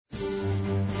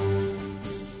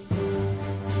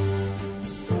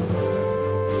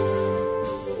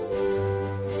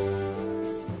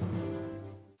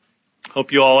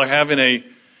Hope you all are having a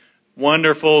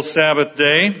wonderful Sabbath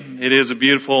day. It is a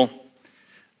beautiful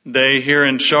day here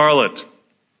in Charlotte.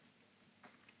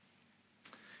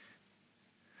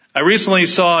 I recently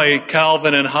saw a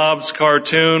Calvin and Hobbes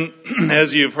cartoon.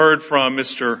 As you've heard from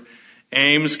Mr.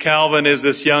 Ames, Calvin is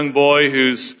this young boy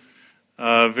who's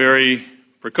very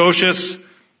precocious,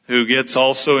 who gets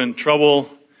also in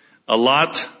trouble a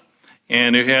lot,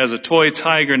 and who has a toy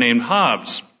tiger named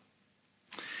Hobbes.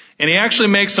 And he actually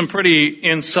makes some pretty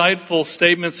insightful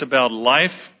statements about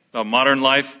life, about modern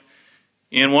life.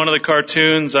 In one of the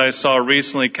cartoons I saw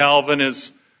recently, Calvin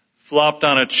is flopped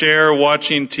on a chair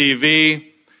watching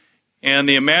TV, and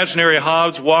the imaginary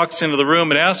Hobbes walks into the room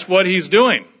and asks what he's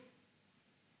doing.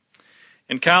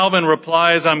 And Calvin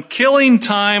replies, "I'm killing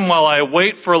time while I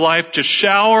wait for life to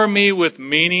shower me with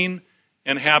meaning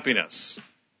and happiness."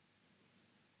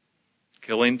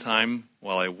 Killing time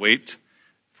while I wait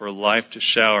for life to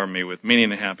shower me with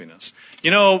meaning and happiness.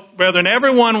 You know, brethren,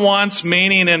 everyone wants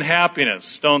meaning and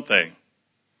happiness, don't they?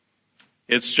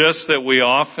 It's just that we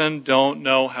often don't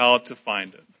know how to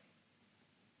find it.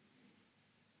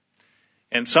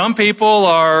 And some people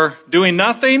are doing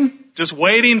nothing, just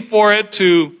waiting for it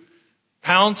to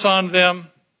pounce on them.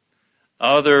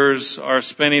 Others are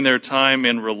spending their time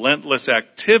in relentless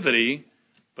activity,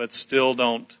 but still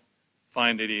don't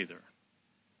find it either.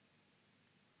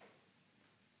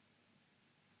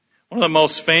 One of the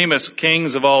most famous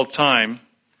kings of all time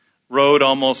wrote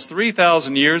almost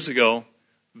 3,000 years ago,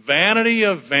 "Vanity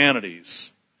of vanities,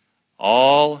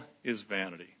 all is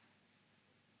vanity."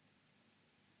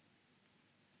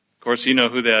 Of course, you know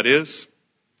who that is.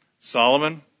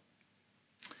 Solomon.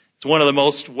 It's one of the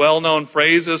most well-known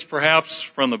phrases, perhaps,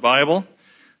 from the Bible.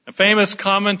 A famous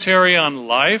commentary on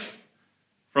life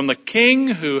from the king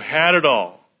who had it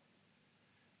all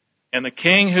and the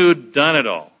king who'd done it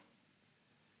all.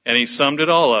 And he summed it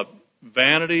all up.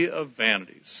 Vanity of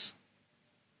vanities.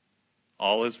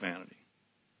 All is vanity.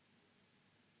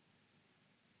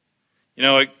 You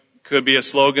know, it could be a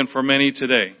slogan for many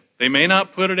today. They may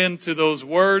not put it into those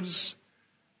words,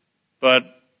 but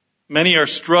many are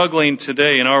struggling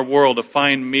today in our world to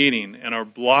find meaning and are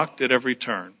blocked at every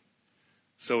turn.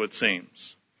 So it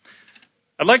seems.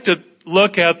 I'd like to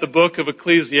look at the book of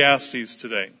Ecclesiastes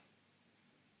today.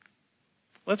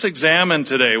 Let's examine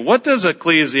today, what does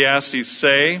Ecclesiastes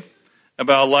say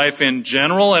about life in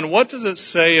general, and what does it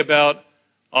say about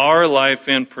our life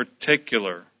in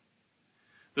particular?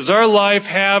 Does our life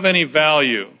have any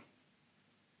value?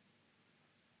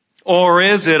 Or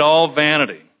is it all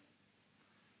vanity?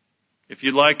 If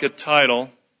you'd like a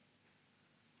title,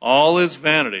 All is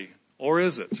Vanity, or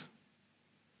is it?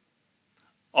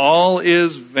 All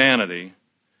is vanity,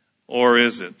 or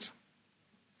is it?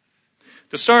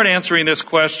 To start answering this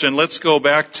question, let's go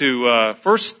back to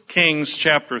 1 Kings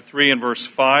chapter 3 and verse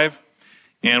 5,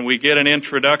 and we get an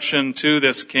introduction to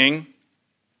this king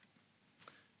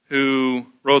who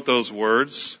wrote those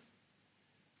words.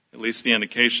 At least the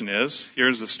indication is.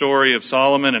 Here's the story of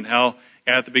Solomon and how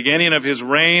at the beginning of his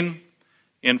reign,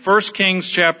 in 1 Kings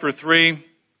chapter 3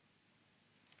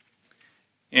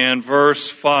 and verse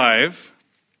 5,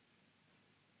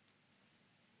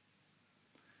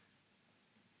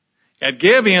 at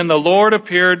Gibeon, the Lord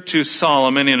appeared to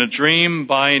Solomon in a dream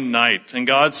by night. And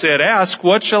God said, "Ask,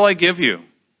 what shall I give you?"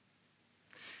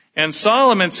 And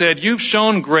Solomon said, "You've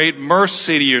shown great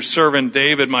mercy to your servant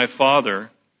David, my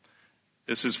father."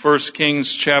 This is 1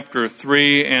 Kings chapter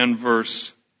 3 and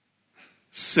verse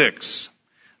 6.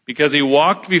 "Because he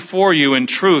walked before you in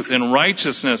truth, in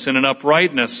righteousness, and in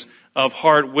uprightness of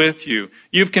heart with you.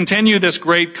 You've continued this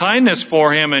great kindness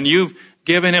for him, and you've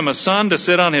given him a son to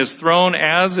sit on his throne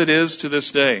as it is to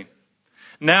this day.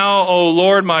 Now, O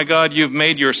Lord my God, you've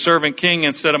made your servant king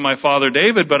instead of my father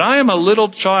David, but I am a little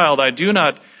child. I do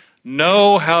not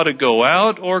know how to go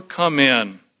out or come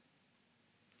in.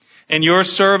 And your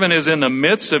servant is in the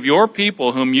midst of your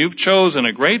people, whom you've chosen,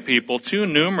 a great people, too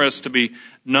numerous to be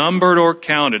numbered or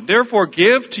counted. Therefore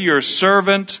give to your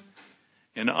servant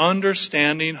an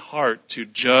understanding heart to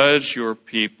judge your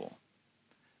people,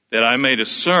 that I may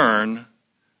discern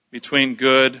between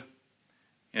good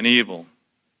and evil."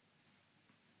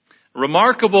 A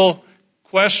remarkable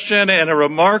question and a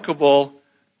remarkable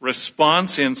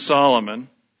response in Solomon.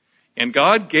 And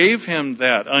God gave him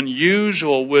that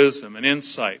unusual wisdom and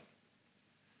insight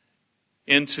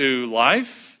into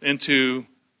life, into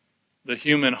the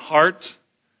human heart,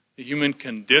 the human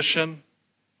condition,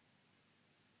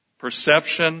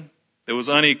 perception that was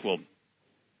unequaled.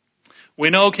 We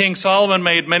know King Solomon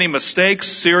made many mistakes,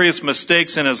 serious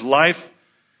mistakes in his life,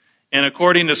 and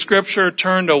according to Scripture,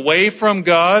 turned away from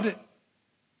God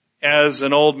as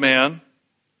an old man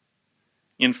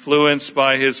influenced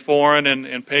by his foreign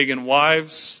and pagan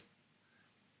wives.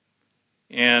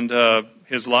 And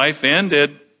his life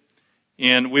ended,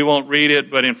 and we won't read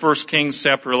it, but in 1 Kings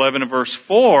chapter 11 and verse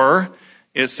 4,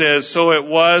 it says, "So it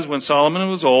was when Solomon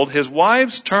was old, his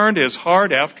wives turned his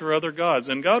heart after other gods,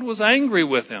 and God was angry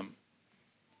with him.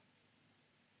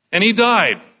 And he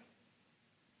died."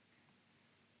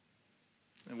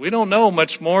 And we don't know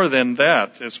much more than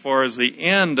that as far as the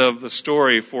end of the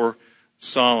story for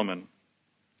Solomon,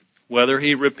 whether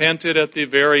he repented at the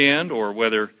very end or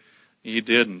whether he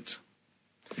didn't.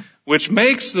 Which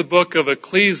makes the book of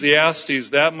Ecclesiastes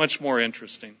that much more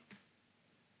interesting.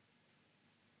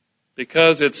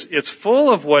 Because it's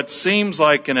full of what seems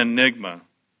like an enigma.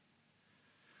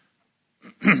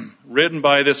 Written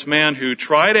by this man who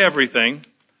tried everything,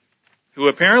 who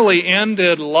apparently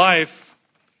ended life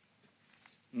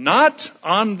not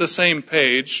on the same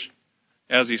page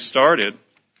as he started,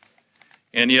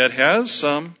 and yet has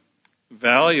some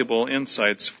valuable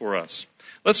insights for us.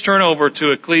 Let's turn over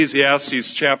to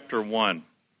Ecclesiastes chapter 1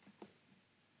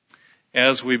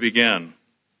 as we begin.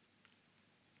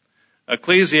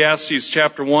 Ecclesiastes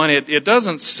chapter 1, it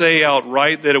doesn't say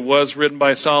outright that it was written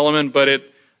by Solomon, but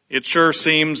it sure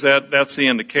seems that that's the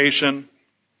indication.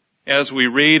 As we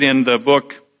read in the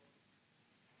book,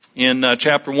 in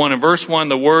chapter 1 and verse 1,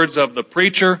 the words of the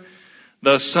preacher,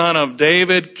 the son of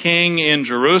David, king in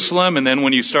Jerusalem. And then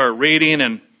when you start reading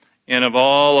and of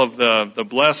all of the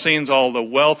blessings, all the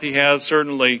wealth he has,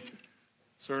 certainly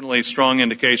strong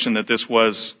indication that this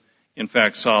was, in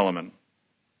fact, Solomon.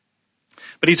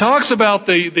 But he talks about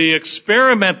the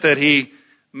experiment that he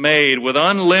made with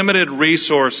unlimited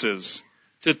resources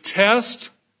to test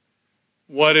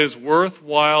what is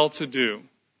worthwhile to do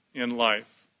in life.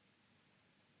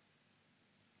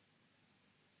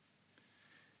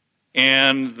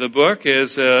 And the book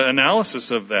is an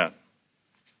analysis of that.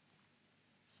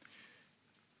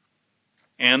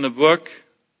 And the book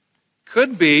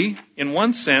could be, in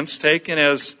one sense, taken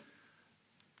as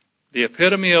the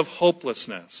epitome of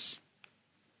hopelessness.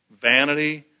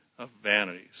 Vanity of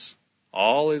vanities.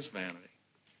 All is vanity.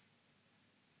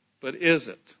 But is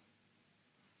it?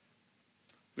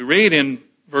 We read in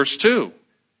verse 2,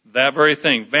 that very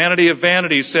thing. Vanity of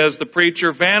vanities, says the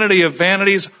preacher. Vanity of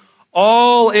vanities,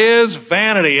 all is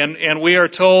vanity. And we are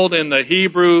told in the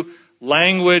Hebrew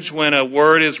language, when a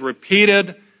word is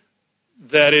repeated,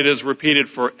 that it is repeated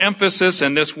for emphasis,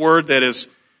 and this word that is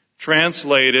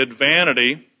translated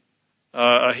vanity,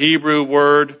 a Hebrew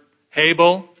word,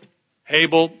 Habel,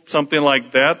 something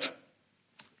like that,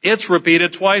 it's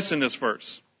repeated twice in this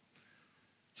verse.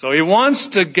 So he wants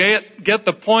to get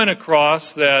the point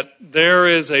across that there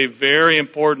is a very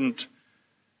important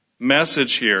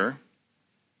message here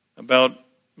about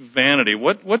vanity.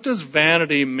 What does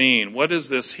vanity mean? What does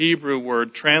this Hebrew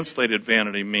word translated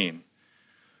vanity mean?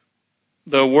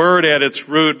 The word at its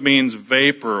root means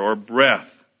vapor or breath.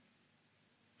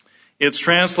 It's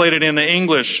translated in the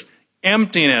English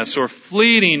emptiness or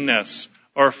fleetingness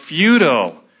or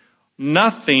futile,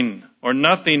 nothing or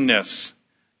nothingness,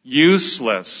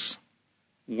 useless,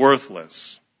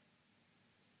 worthless.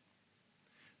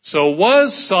 So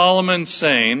was Solomon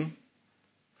saying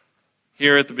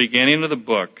here at the beginning of the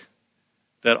book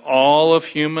that all of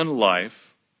human life,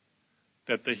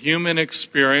 that the human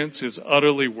experience is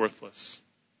utterly worthless?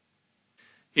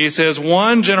 He says,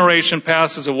 one generation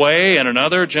passes away and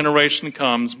another generation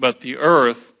comes, but the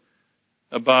earth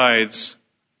abides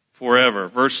forever.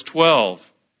 Verse 12.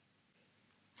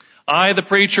 I, the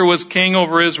preacher, was king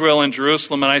over Israel and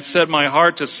Jerusalem, and I set my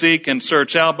heart to seek and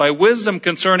search out by wisdom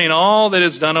concerning all that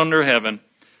is done under heaven.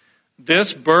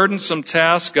 This burdensome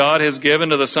task God has given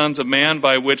to the sons of man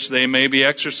by which they may be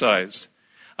exercised.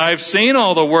 I've seen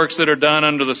all the works that are done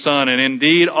under the sun, and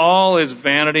indeed all is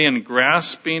vanity and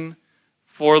grasping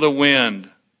for the wind.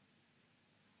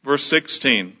 Verse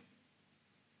 16.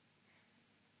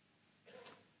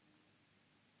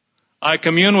 I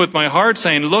commune with my heart,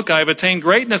 saying, look, I have attained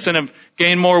greatness and have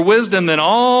gained more wisdom than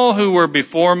all who were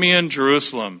before me in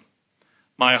Jerusalem.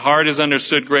 My heart has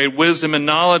understood great wisdom and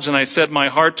knowledge, and I set my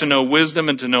heart to know wisdom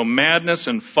and to know madness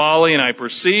and folly, and I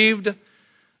perceived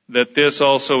that this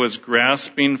also is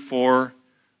grasping for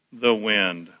the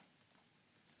wind.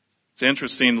 It's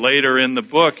interesting, later in the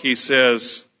book, he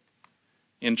says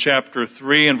in chapter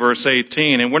 3 and verse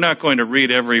 18, and we're not going to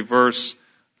read every verse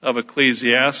of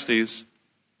Ecclesiastes,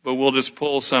 but we'll just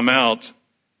pull some out.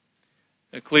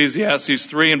 Ecclesiastes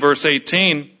 3 and verse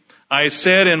 18, I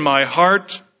said in my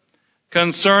heart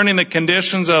concerning the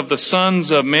conditions of the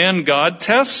sons of men, God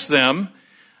tests them,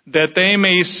 that they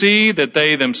may see that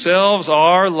they themselves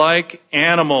are like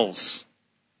animals.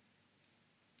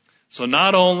 So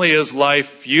not only is life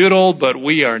futile, but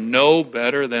we are no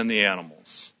better than the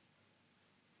animals.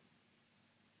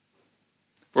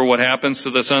 For what happens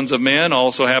to the sons of men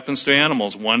also happens to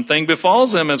animals. One thing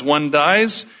befalls them, as one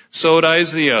dies, so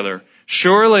dies the other.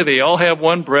 Surely they all have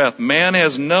one breath. Man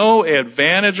has no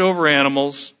advantage over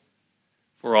animals,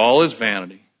 for all is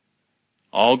vanity.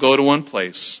 All go to one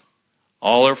place.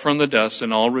 All are from the dust,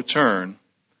 and all return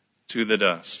to the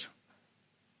dust.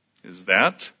 Is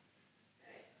that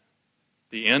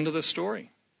the end of the story?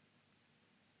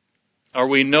 Are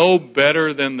we no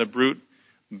better than the brute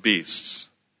beasts?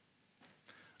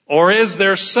 Or is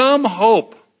there some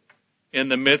hope in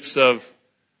the midst of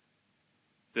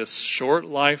this short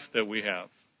life that we have?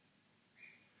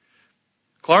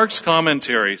 Clark's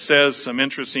commentary says some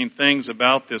interesting things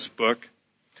about this book.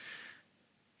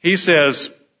 He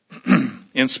says,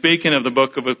 in speaking of the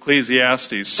book of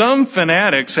Ecclesiastes, some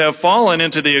fanatics have fallen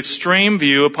into the extreme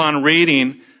view upon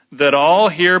reading that all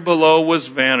here below was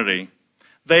vanity.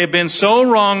 They have been so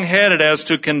wrong-headed as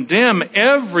to condemn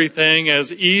everything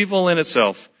as evil in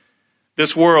itself.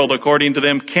 This world, according to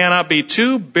them, cannot be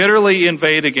too bitterly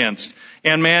inveighed against,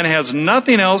 and man has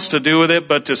nothing else to do with it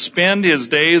but to spend his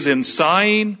days in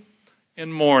sighing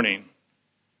and mourning.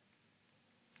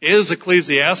 Is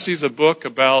Ecclesiastes a book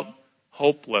about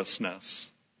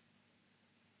hopelessness?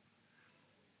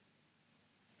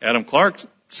 Adam Clark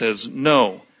says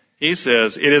no. He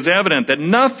says, it is evident that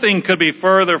nothing could be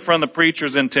further from the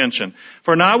preacher's intention.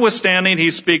 For notwithstanding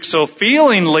he speaks so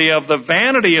feelingly of the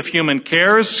vanity of human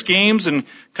cares, schemes, and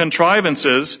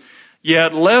contrivances,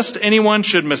 yet lest anyone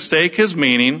should mistake his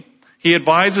meaning, he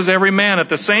advises every man at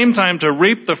the same time to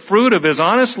reap the fruit of his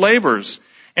honest labors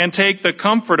and take the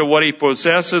comfort of what he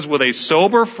possesses with a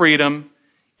sober freedom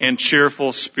and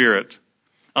cheerful spirit.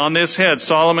 On this head,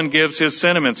 Solomon gives his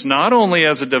sentiments not only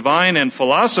as a divine and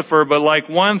philosopher, but like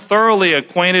one thoroughly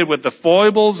acquainted with the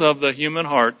foibles of the human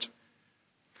heart.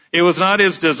 It was not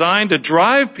his design to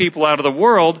drive people out of the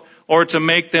world or to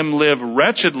make them live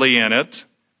wretchedly in it,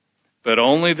 but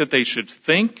only that they should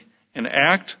think and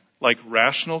act like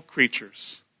rational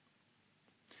creatures.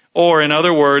 Or, in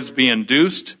other words, be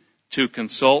induced to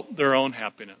consult their own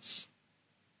happiness.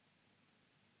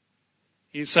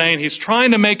 He's saying he's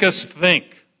trying to make us think.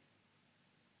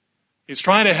 He's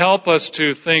trying to help us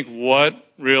to think what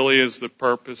really is the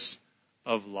purpose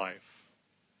of life.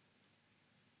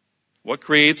 What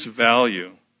creates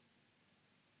value?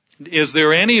 Is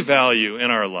there any value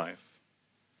in our life?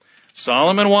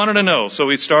 Solomon wanted to know, so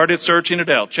he started searching it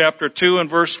out. Chapter 2 and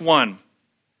verse 1.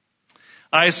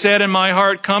 I said in my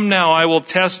heart, come now, I will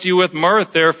test you with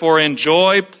mirth, therefore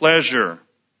enjoy pleasure.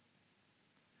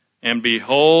 And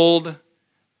behold,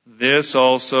 this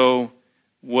also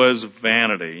was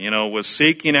vanity. Was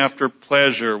seeking after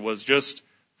pleasure, was just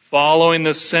following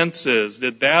the senses.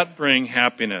 Did that bring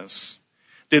happiness?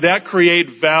 Did that create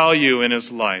value in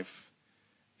his life?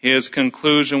 His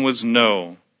conclusion was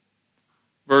no.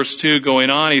 Verse 2 going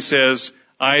on, he says,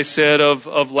 I said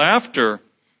of laughter,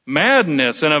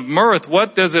 madness, and of mirth,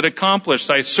 what does it accomplish?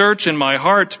 I search in my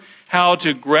heart how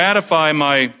to gratify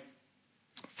my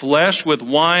flesh with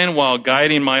wine while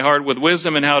guiding my heart with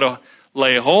wisdom, and how to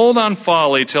lay hold on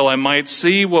folly till I might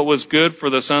see what was good for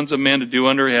the sons of men to do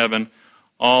under heaven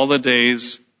all the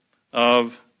days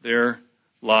of their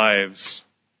lives.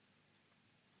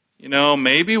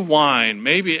 Maybe wine,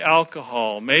 maybe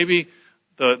alcohol, maybe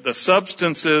the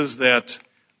substances that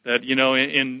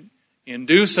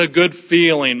induce a good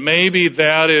feeling. Maybe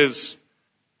that is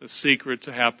the secret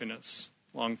to happiness,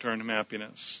 long-term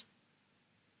happiness.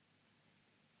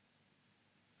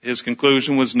 His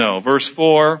conclusion was no. Verse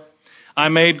 4, I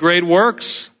made great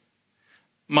works.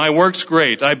 My works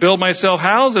great. I built myself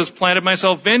houses, planted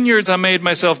myself vineyards. I made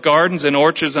myself gardens and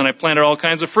orchards, and I planted all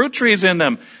kinds of fruit trees in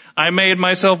them. I made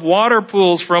myself water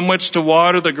pools from which to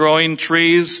water the growing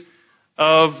trees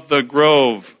of the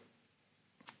grove.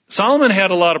 Solomon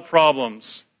had a lot of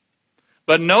problems.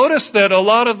 But notice that a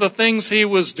lot of the things he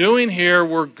was doing here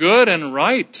were good and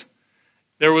right.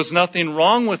 There was nothing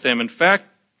wrong with them. In fact,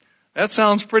 that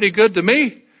sounds pretty good to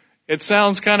me. It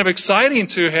sounds kind of exciting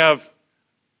to have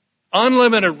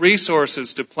unlimited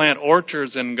resources to plant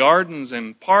orchards and gardens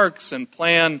and parks and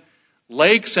plan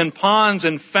lakes and ponds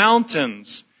and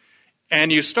fountains. And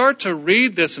you start to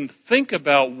read this and think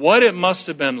about what it must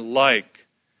have been like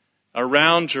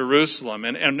around Jerusalem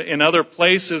and in other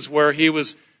places where he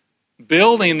was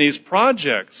building these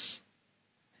projects.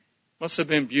 Must have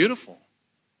been beautiful.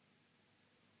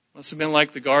 Must have been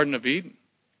like the Garden of Eden.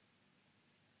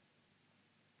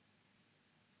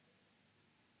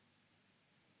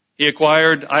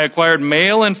 I acquired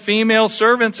male and female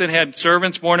servants and had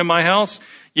servants born in my house.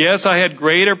 Yes, I had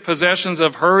greater possessions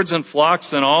of herds and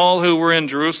flocks than all who were in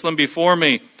Jerusalem before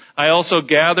me. I also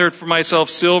gathered for myself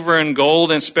silver and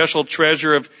gold and special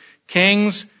treasure of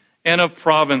kings and of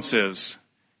provinces.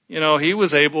 He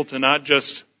was able to not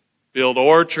just build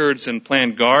orchards and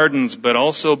plant gardens, but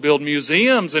also build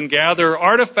museums and gather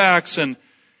artifacts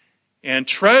and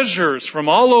treasures from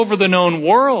all over the known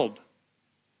world.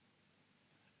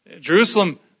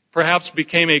 Jerusalem perhaps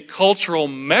became a cultural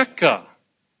mecca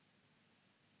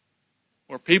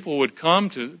where people would come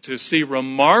to see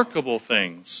remarkable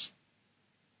things.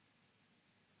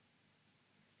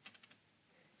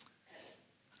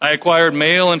 I acquired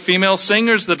male and female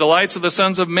singers, the delights of the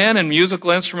sons of men, and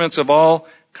musical instruments of all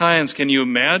kinds. Can you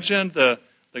imagine the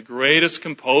greatest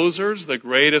composers, the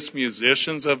greatest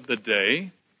musicians of the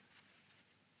day?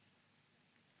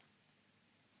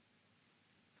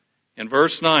 In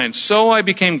verse 9, so I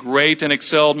became great and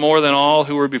excelled more than all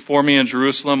who were before me in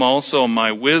Jerusalem. Also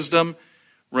my wisdom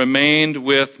remained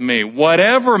with me.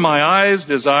 Whatever my eyes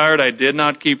desired, I did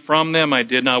not keep from them. I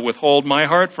did not withhold my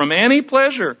heart from any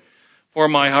pleasure, for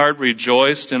my heart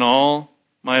rejoiced in all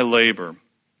my labor.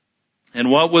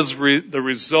 And what was the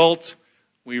result?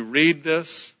 We read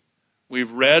this.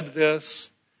 We've read this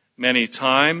many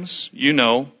times.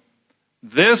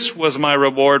 This was my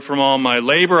reward from all my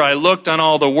labor. I looked on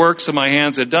all the works that my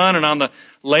hands had done and on the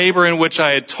labor in which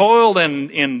I had toiled,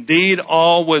 and indeed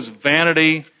all was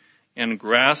vanity and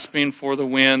grasping for the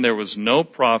wind. There was no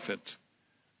profit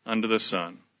under the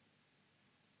sun.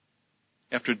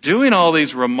 After doing all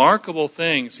these remarkable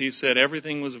things, he said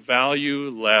everything was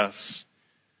valueless,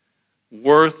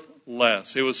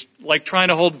 worthless. It was like trying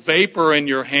to hold vapor in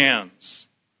your hands,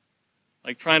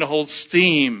 like trying to hold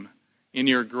steam in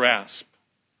your grasp.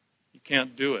 You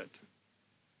can't do it.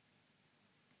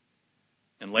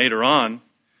 And later on,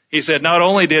 he said not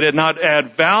only did it not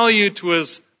add value to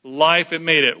his life, it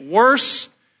made it worse.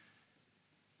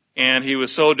 And he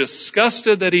was so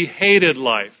disgusted that he hated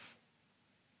life.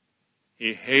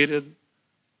 He hated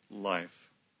life.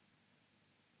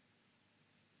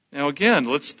 Now again,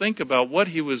 let's think about what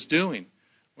he was doing.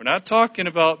 We're not talking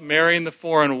about marrying the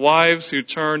foreign wives who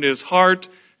turned his heart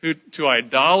to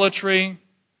idolatry.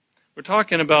 We're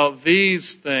talking about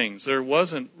these things. There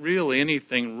wasn't really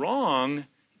anything wrong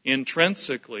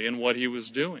intrinsically in what he was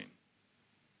doing.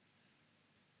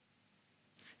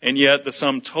 And yet the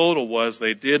sum total was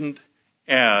they didn't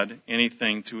add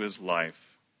anything to his life.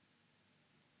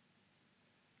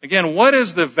 Again, what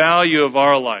is the value of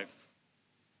our life?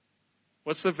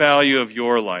 What's the value of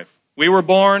your life? We were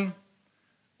born.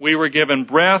 We were given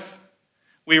breath.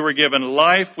 We were given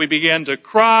life. We began to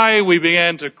cry. We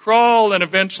began to crawl and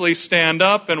eventually stand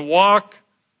up and walk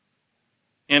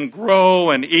and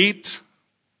grow and eat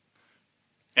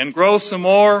and grow some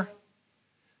more.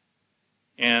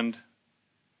 And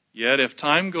yet if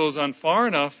time goes on far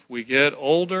enough, we get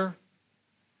older,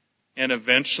 and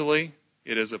eventually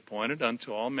it is appointed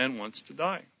unto all men once to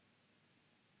die.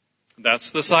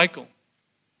 That's the cycle.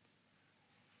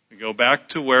 We go back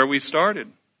to where we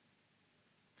started.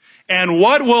 And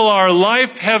what will our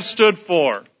life have stood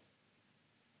for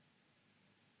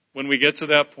when we get to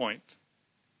that point?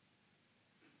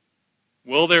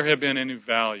 Will there have been any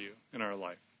value in our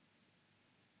life?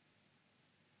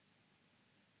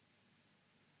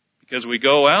 Because we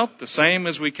go out the same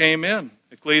as we came in.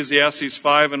 Ecclesiastes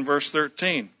 5 and verse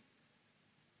 13.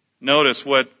 Notice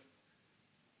what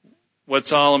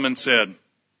Solomon said.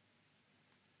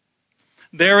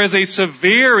 There is a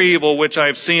severe evil which I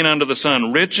have seen under the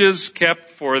sun, riches kept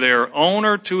for their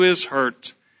owner to his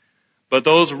hurt. But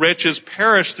those riches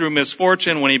perish through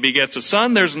misfortune. When he begets a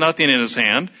son, there's nothing in his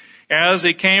hand. As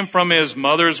he came from his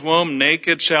mother's womb,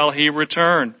 naked shall he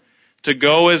return, to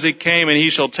go as he came, and he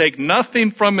shall take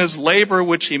nothing from his labor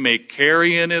which he may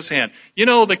carry in his hand.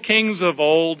 The kings of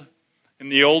old, in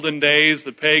the olden days,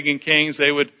 the pagan kings, they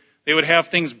would have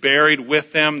things buried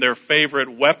with them, their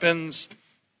favorite weapons,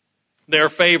 their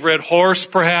favorite horse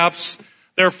perhaps,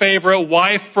 their favorite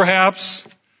wife perhaps.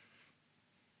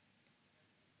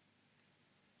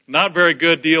 Not very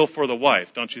good deal for the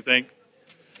wife, don't you think?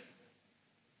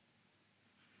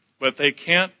 But they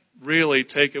can't really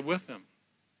take it with them.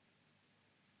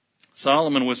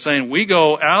 Solomon was saying, we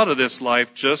go out of this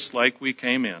life just like we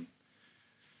came in.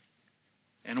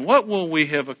 And what will we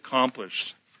have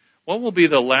accomplished? What will be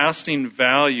the lasting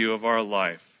value of our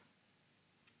life?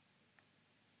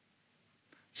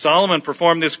 Solomon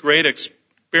performed this great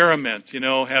experiment,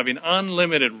 having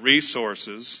unlimited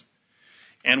resources.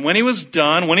 And when he was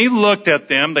done, when he looked at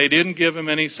them, they didn't give him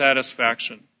any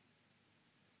satisfaction.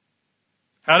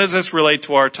 How does this relate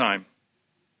to our time?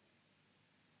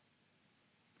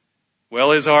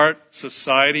 Well, is our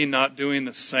society not doing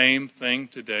the same thing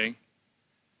today?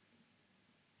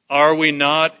 Are we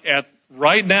not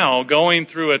right now going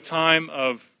through a time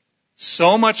of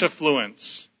so much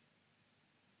affluence,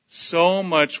 so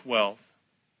much wealth,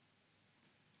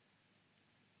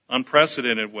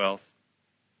 unprecedented wealth?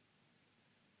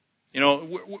 You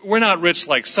know, we're not rich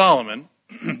like Solomon.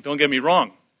 Don't get me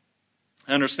wrong.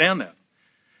 I understand that.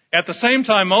 At the same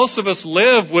time, most of us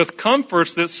live with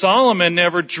comforts that Solomon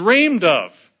never dreamed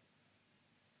of.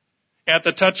 At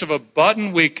the touch of a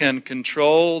button, we can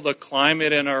control the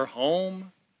climate in our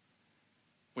home.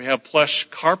 We have plush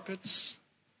carpets.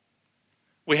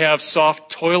 We have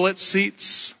soft toilet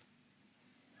seats,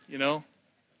 you know,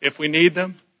 if we need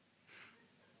them.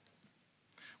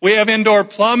 We have indoor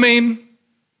plumbing.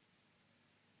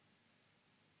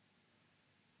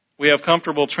 We have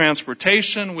comfortable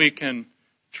transportation. We can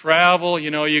travel.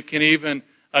 You know, you can even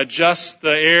adjust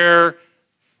the air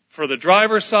for the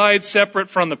driver's side separate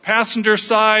from the passenger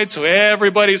side so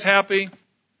everybody's happy.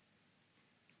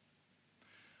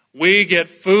 We get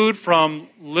food from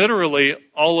literally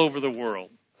all over the world.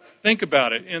 Think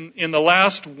about it. In the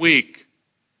last week,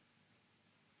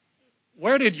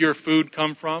 where did your food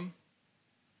come from?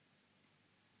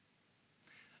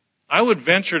 I would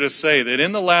venture to say that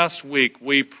in the last week,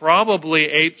 we probably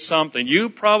ate something. You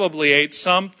probably ate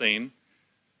something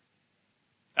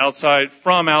outside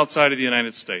of the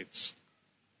United States.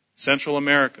 Central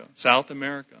America, South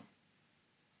America,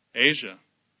 Asia,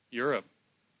 Europe.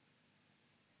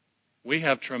 We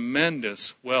have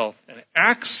tremendous wealth and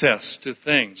access to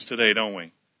things today, don't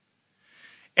we?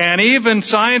 And even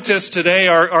scientists today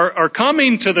are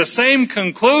coming to the same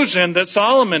conclusion that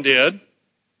Solomon did.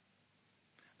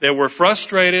 That we're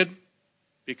frustrated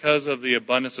because of the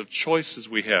abundance of choices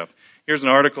we have. Here's an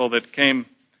article that came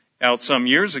out some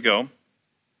years ago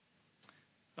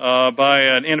by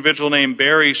an individual named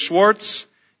Barry Schwartz,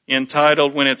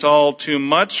 entitled "When It's All Too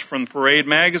Much" from Parade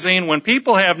magazine. When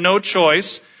people have no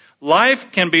choice,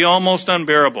 life can be almost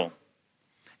unbearable.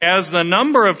 As the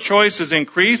number of choices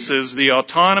increases, the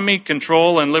autonomy,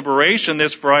 control, and liberation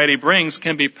this variety brings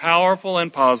can be powerful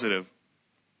and positive.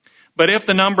 But if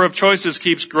the number of choices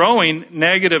keeps growing,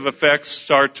 negative effects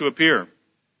start to appear.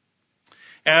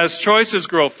 As choices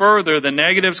grow further, the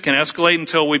negatives can escalate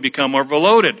until we become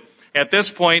overloaded. At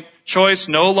this point, choice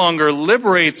no longer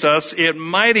liberates us. It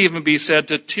might even be said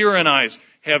to tyrannize.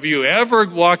 Have you ever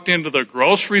walked into the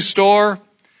grocery store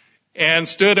and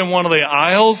stood in one of the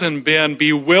aisles and been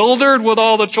bewildered with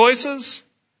all the choices?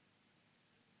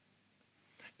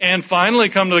 And finally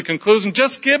come to the conclusion,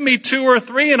 just give me 2 or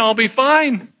 3 and I'll be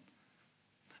fine.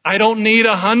 I don't need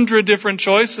 100 different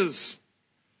choices.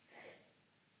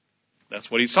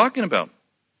 That's what he's talking about.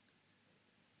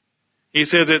 He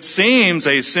says it seems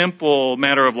a simple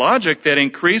matter of logic that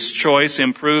increased choice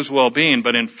improves well-being,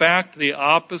 but in fact the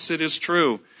opposite is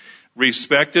true.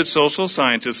 Respected social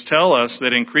scientists tell us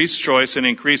that increased choice and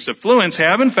increased affluence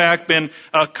have in fact been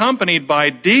accompanied by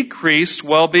decreased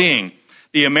well-being.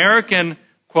 The American,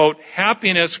 quote,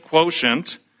 happiness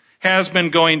quotient has been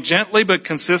going gently but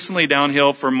consistently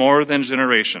downhill for more than a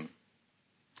generation.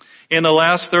 In the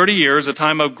last 30 years, a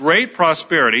time of great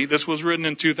prosperity, this was written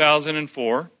in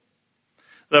 2004,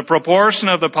 the proportion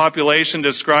of the population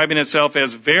describing itself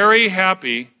as very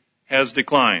happy has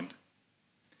declined.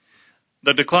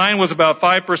 The decline was about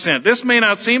 5%. This may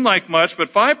not seem like much, but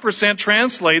 5%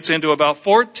 translates into about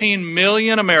 14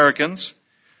 million Americans.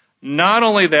 Not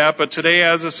only that, but today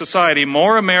as a society,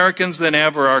 more Americans than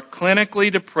ever are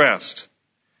clinically depressed.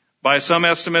 By some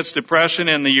estimates, depression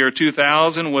in the year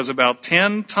 2000 was about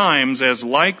 10 times as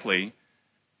likely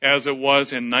as it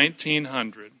was in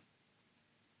 1900.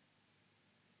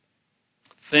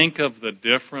 Think of the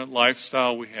different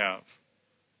lifestyle we have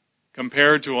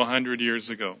compared to 100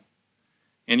 years ago.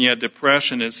 And yet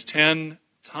depression is 10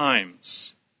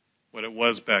 times what it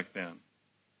was back then.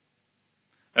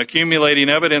 Accumulating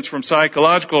evidence from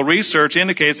psychological research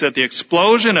indicates that the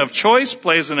explosion of choice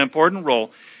plays an important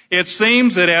role. It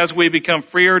seems that as we become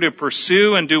freer to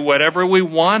pursue and do whatever we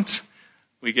want,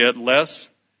 we get less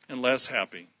and less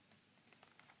happy.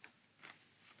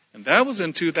 And that was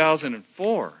in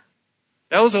 2004.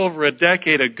 That was over a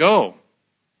decade ago.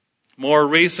 More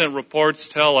recent reports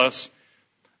tell us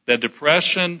that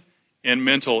depression and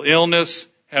mental illness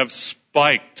have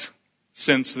spiked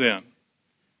since then.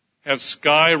 Have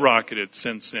skyrocketed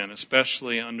since then,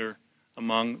 especially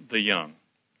among the young.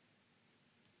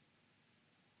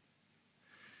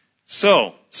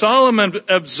 So, Solomon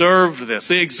observed this,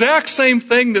 the exact same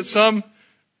thing that some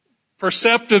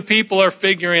perceptive people are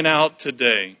figuring out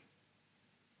today.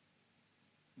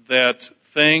 that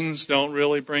things don't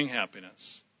really bring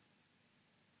happiness.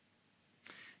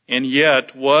 And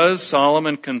yet, was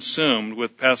Solomon consumed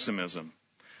with pessimism?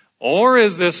 Or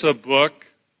is this a book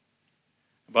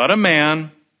about a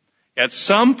man at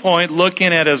some point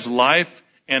looking at his life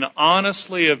and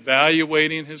honestly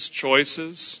evaluating his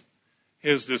choices,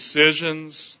 his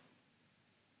decisions,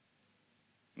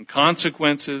 and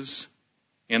consequences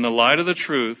in the light of the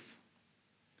truth,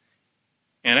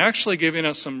 and actually giving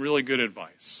us some really good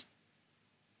advice?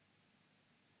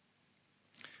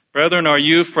 Brethren, are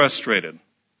you frustrated?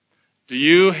 Do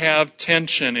you have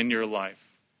tension in your life?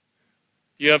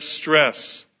 Do you have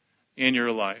stress in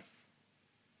your life?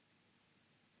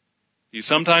 Do you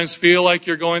sometimes feel like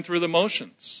you're going through the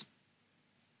motions?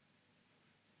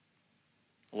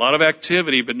 A lot of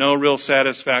activity, but no real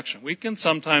satisfaction. We can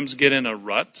sometimes get in a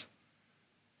rut.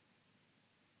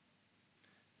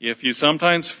 If you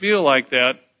sometimes feel like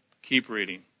that, keep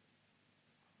reading.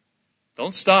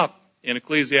 Don't stop in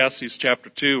Ecclesiastes chapter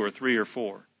 2 or 3 or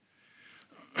 4.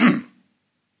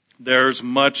 There's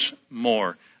much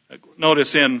more.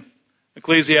 Notice in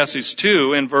Ecclesiastes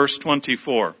 2 in verse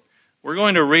 24. We're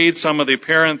going to read some of the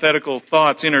parenthetical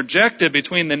thoughts interjected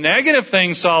between the negative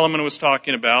things Solomon was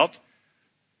talking about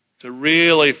to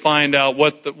really find out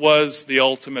what was the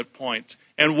ultimate point.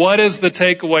 And what is the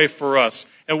takeaway for us?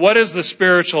 And what is the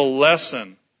spiritual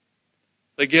lesson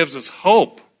that gives us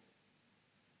hope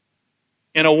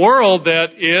in a world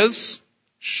that is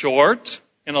short,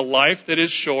 in a life that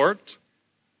is short,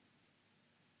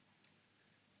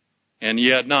 and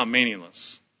yet not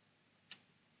meaningless?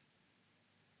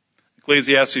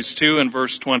 Ecclesiastes 2 and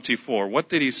verse 24. What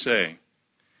did he say?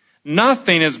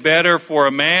 Nothing is better for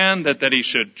a man that he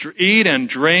should eat and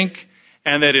drink,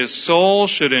 and that his soul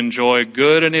should enjoy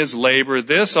good in his labor.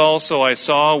 This also I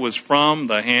saw was from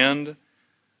the hand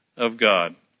of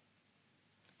God.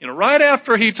 Right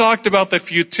after he talked about the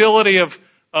futility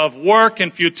of work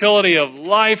and futility of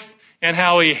life and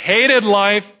how he hated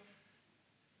life,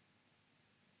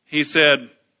 he said,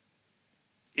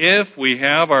 if we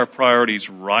have our priorities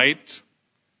right,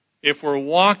 if we're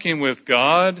walking with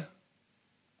God,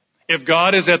 if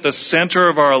God is at the center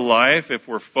of our life, if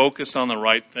we're focused on the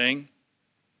right thing,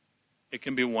 it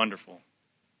can be wonderful.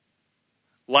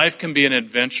 Life can be an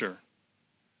adventure.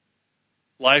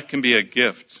 Life can be a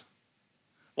gift.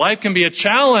 Life can be a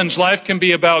challenge. Life can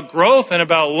be about growth and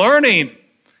about learning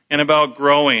and about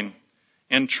growing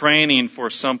and training for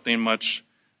something much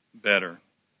better.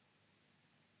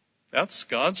 That's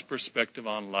God's perspective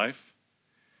on life.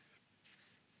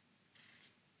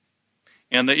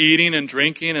 And the eating and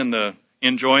drinking and the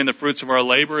enjoying the fruits of our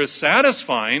labor is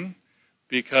satisfying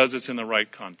because it's in the right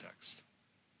context.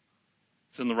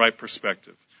 It's in the right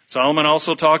perspective. Solomon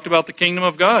also talked about the kingdom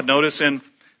of God. Notice in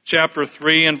chapter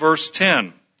 3 and verse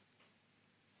 10.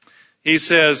 He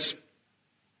says,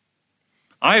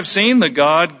 I have seen the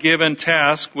God-given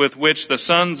task with which the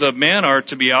sons of men are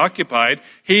to be occupied.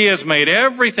 He has made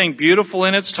everything beautiful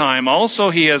in its time. Also,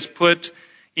 he has put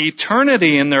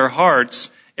eternity in their hearts,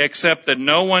 except that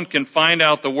no one can find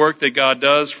out the work that God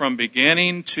does from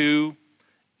beginning to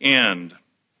end.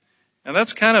 And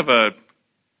that's kind of a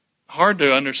hard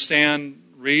to understand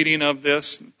reading of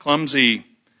this, clumsy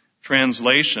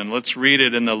translation. Let's read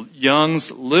it in the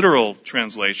Young's literal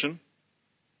translation.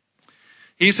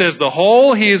 He says, the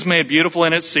whole he has made beautiful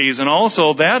in its season,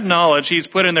 also that knowledge he's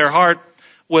put in their heart,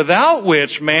 without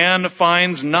which man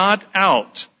finds not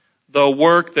out the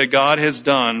work that God has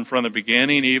done from the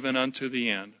beginning even unto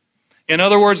the end. In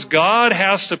other words, God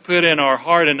has to put in our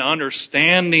heart an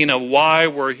understanding of why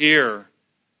we're here.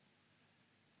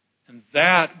 And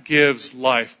that gives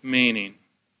life meaning.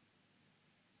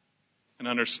 An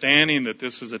understanding that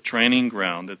this is a training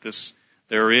ground, that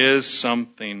there is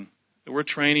something that we're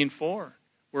training for,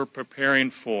 we're preparing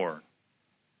for.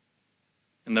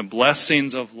 And the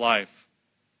blessings of life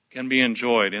can be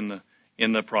enjoyed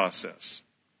in the process.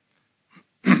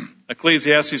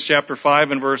 Ecclesiastes chapter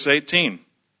 5 and verse 18.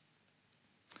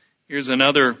 Here's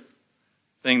another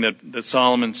thing that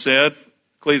Solomon said.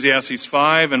 Ecclesiastes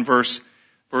 5 and verse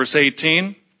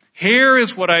 18. Here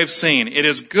is what I've seen. It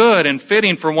is good and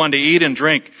fitting for one to eat and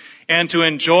drink and to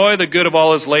enjoy the good of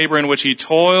all his labor in which he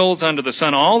toils under the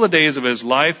sun all the days of his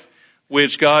life,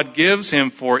 which God gives him,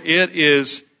 for it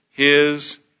is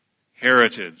his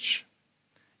heritage.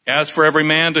 As for every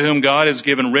man to whom God has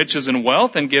given riches and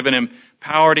wealth and given him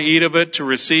power to eat of it, to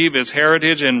receive his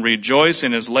heritage and rejoice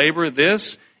in his labor,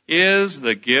 this is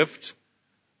the gift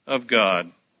of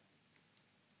God.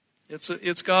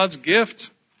 It's God's gift.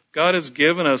 God has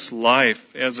given us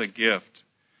life as a gift.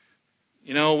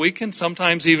 You know, we can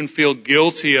sometimes even feel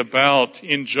guilty about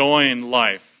enjoying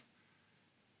life.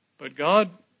 But God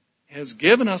has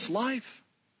given us life.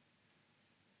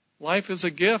 Life is a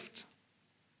gift.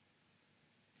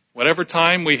 Whatever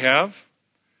time we have,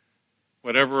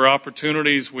 whatever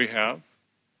opportunities we have,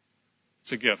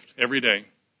 it's a gift every day.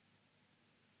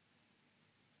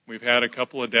 We've had a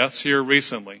couple of deaths here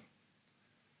recently.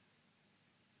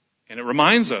 And it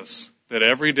reminds us that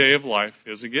every day of life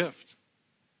is a gift.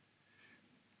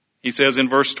 He says in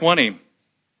verse 20,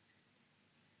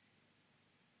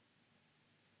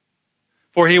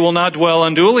 "For he will not dwell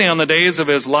unduly on the days of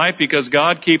his life, because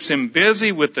God keeps him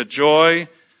busy with the joy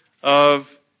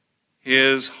of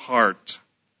his heart."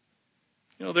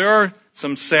 You know, there are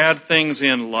some sad things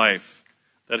in life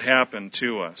that happen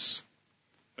to us.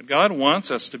 But God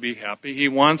wants us to be happy. He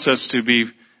wants us to be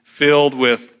filled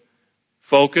with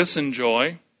focus and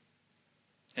joy.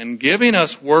 And giving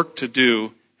us work to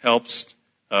do helps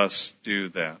us do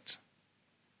that.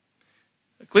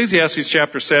 Ecclesiastes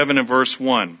chapter 7 and verse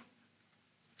 1.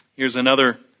 Here's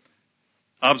another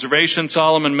observation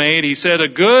Solomon made. He said, "A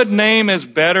good name is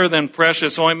better than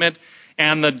precious ointment,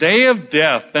 and the day of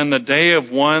death than the day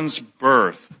of one's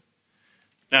birth."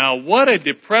 Now, what a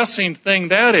depressing thing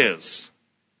that is.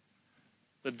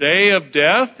 The day of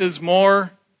death is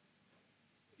more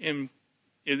impressive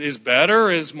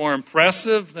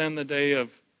than the day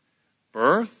of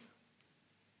birth.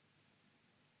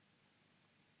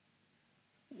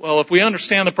 Well, if we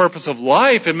understand the purpose of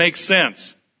life, it makes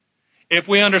sense. If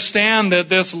we understand that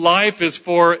this life is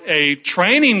for a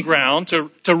training ground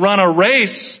to run a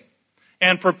race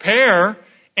and prepare,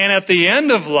 and at the end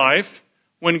of life,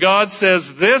 when God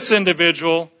says this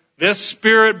individual, this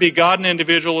Spirit-begotten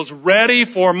individual is ready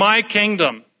for my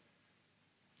kingdom,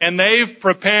 and they've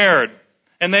prepared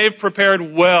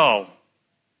well,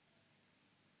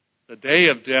 the day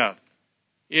of death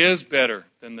is better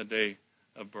than the day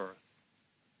of birth.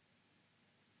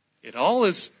 It all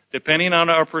is depending on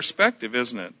our perspective,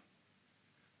 isn't it?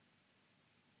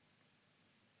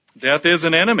 Death is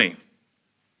an enemy.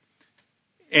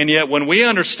 And yet when we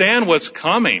understand what's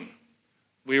coming,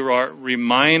 we are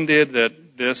reminded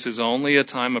that this is only a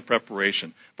time of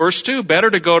preparation. Verse 2, "Better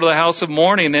to go to the house of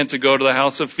mourning than to go to the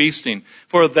house of feasting.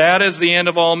 For that is the end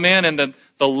of all men, and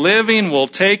the living will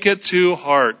take it to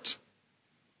heart."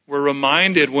 We're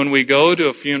reminded when we go to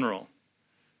a funeral,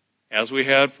 as we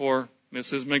had for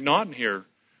Mrs. McNaughton here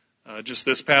just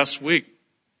this past week,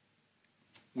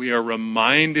 we are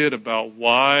reminded about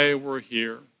why we're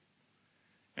here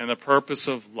and the purpose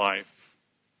of life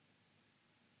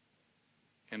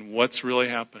and what's really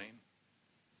happening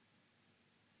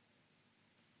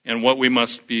and what we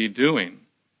must be doing.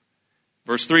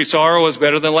 Verse 3, "Sorrow is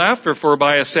better than laughter, for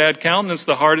by a sad countenance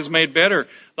the heart is made better.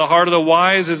 The heart of the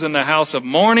wise is in the house of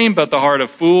mourning, but the heart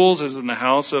of fools is in the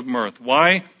house of mirth."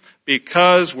 Why?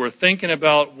 Because we're thinking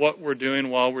about what we're doing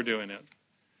while we're doing it.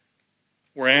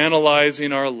 We're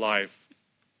analyzing our life,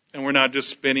 and we're not just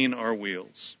spinning our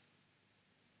wheels.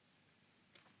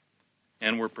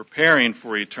 And we're preparing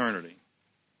for eternity.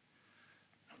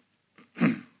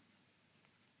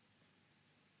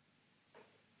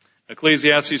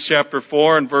 Ecclesiastes chapter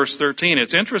 4 and verse 13.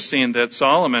 It's interesting that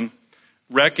Solomon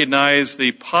recognized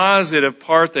the positive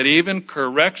part that even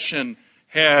correction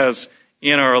has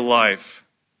in our life.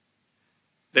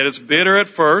 That it's bitter at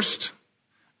first,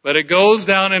 but it goes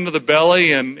down into the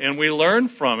belly and we learn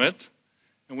from it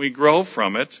and we grow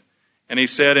from it. And he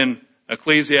said in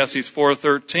Ecclesiastes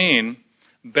 4:13,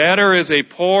 "Better is a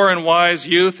poor and wise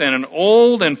youth than an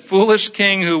old and foolish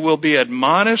king who will be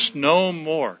admonished no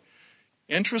more."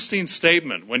 Interesting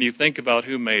statement when you think about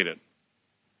who made it.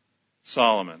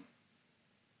 Solomon.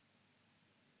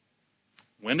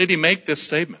 When did he make this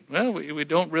statement? Well, we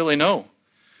don't really know.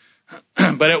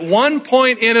 But at one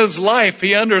point in his life,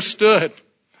 he understood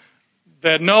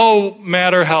that no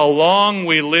matter how long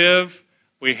we live,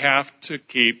 we have to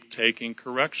keep taking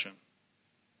correction.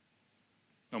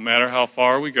 No matter how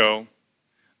far we go,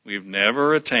 we've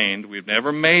never attained, we've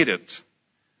never made it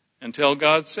until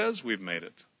God says we've made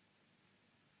it.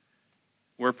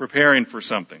 We're preparing for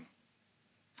something.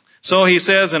 So he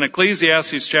says in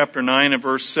Ecclesiastes chapter 9 and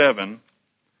verse 7,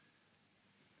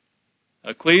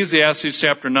 Ecclesiastes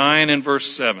chapter 9 and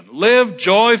verse 7, "Live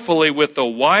joyfully with the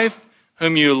wife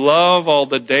whom you love all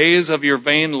the days of your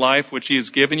vain life which he has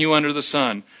given you under the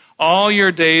sun, all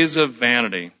your days of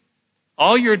vanity."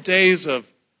 All your days of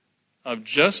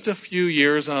just a few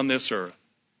years on this earth,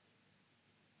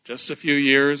 just a few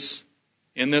years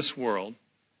in this world,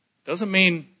 doesn't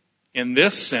mean in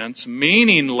this sense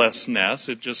meaninglessness.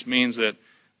 It just means that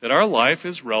our life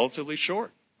is relatively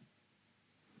short.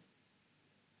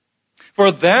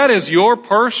 "For that is your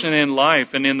portion in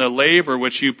life and in the labor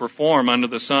which you perform under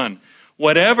the sun.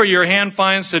 Whatever your hand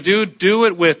finds to do, do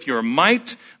it with your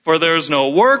might, for there is no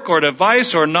work or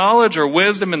device or knowledge or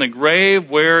wisdom in the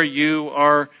grave where you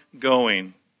are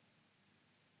going.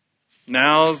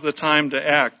 Now's the time to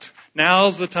act.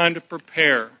 Now's the time to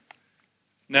prepare.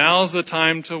 Now's the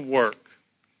time to work.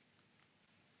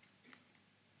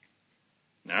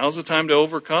 Now's the time to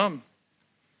overcome.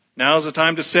 Now's the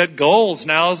time to set goals.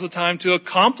 Now's the time to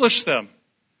accomplish them.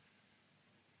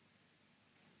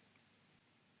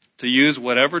 To use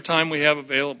whatever time we have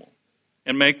available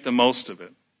and make the most of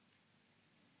it.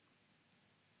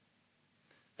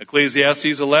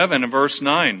 Ecclesiastes 11 and verse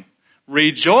 9.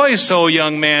 Rejoice, O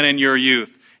young man, in your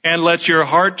youth, and let your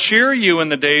heart cheer you in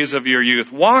the days of your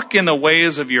youth. Walk in the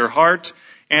ways of your heart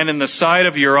and in the sight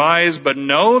of your eyes, but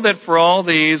know that for all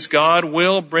these God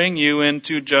will bring you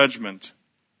into judgment.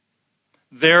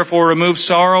 Therefore remove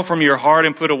sorrow from your heart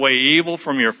and put away evil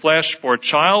from your flesh, for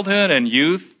childhood and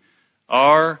youth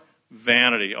are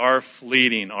vanity, are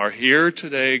fleeting, are here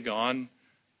today, gone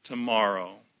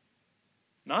tomorrow.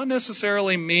 Not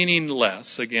necessarily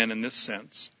meaningless, again, in this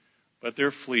sense, but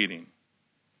they're fleeting.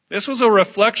 This was a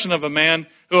reflection of a man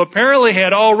who apparently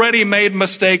had already made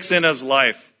mistakes in his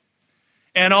life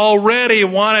and already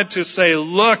wanted to say,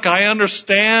 look, I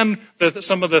understand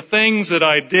some of the things that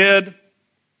I did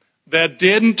that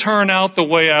didn't turn out the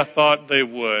way I thought they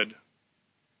would.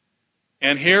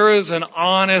 And here is an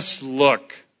honest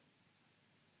look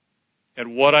at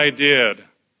what I did,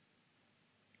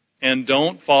 and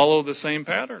don't follow the same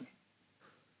pattern.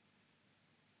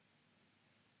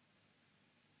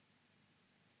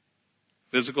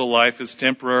 Physical life is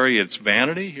temporary. It's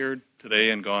vanity, here today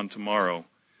and gone tomorrow.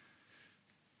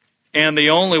 And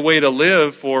the only way to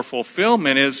live for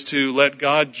fulfillment is to let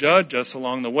God judge us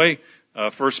along the way.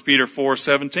 1 Peter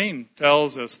 4:17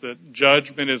 tells us that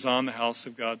judgment is on the house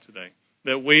of God today.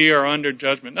 That we are under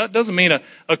judgment. That doesn't mean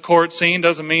a court scene,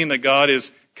 doesn't mean that God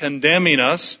is condemning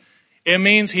us. It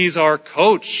means He's our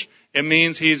coach. It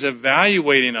means He's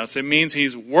evaluating us. It means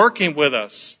He's working with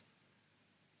us.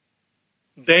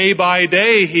 Day by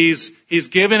day, He's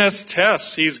giving us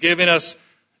tests. He's giving us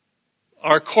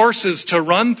our courses to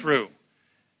run through.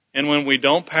 And when we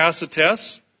don't pass a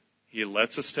test, He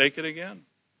lets us take it again.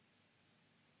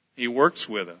 He works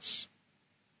with us.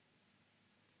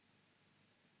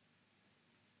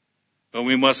 But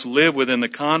we must live within the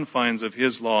confines of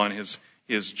His law and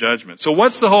His judgment. So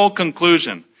what's the whole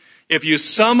conclusion? If you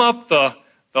sum up the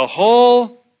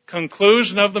whole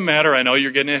conclusion of the matter, I know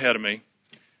you're getting ahead of me.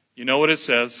 You know what it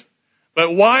says.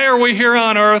 But why are we here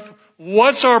on earth?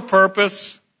 What's our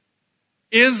purpose?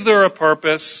 Is there a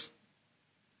purpose?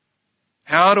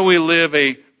 How do we live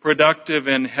a productive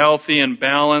and healthy and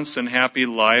balanced and happy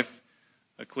life?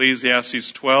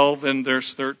 Ecclesiastes 12 and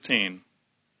verse 13.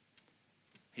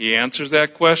 He answers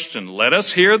that question. Let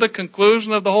us hear the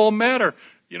conclusion of the whole matter.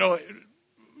 You know,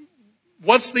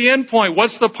 what's the end point?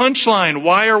 What's the punchline?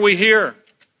 Why are we here?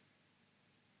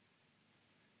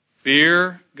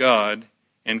 Fear God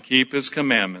and keep His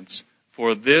commandments,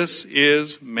 for this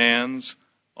is man's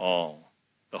all.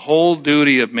 The whole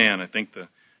duty of man, I think the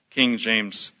King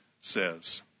James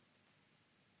says.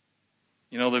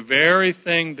 You know, the very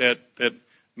thing that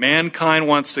mankind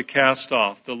wants to cast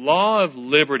off, the law of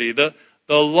liberty, the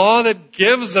law that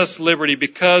gives us liberty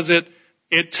because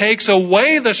it takes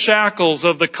away the shackles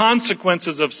of the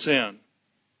consequences of sin.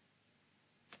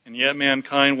 And yet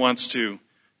mankind wants to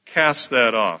cast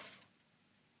that off.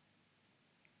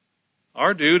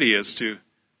 Our duty is to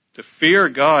fear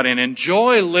God and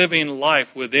enjoy living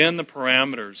life within the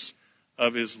parameters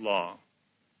of His law.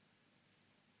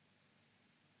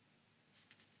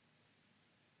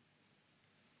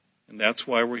 And that's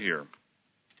why we're here.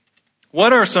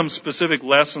 What are some specific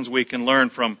lessons we can learn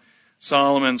from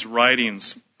Solomon's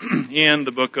writings in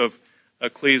the book of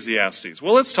Ecclesiastes?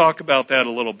 Well, let's talk about that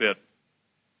a little bit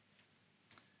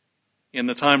in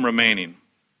the time remaining.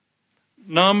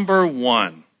 Number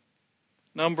one,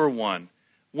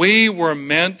 we were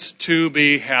meant to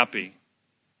be happy.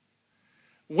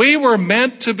 We were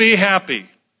meant to be happy.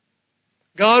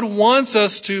 God wants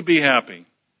us to be happy.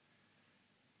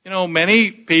 You know,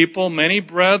 many people, many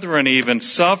brethren even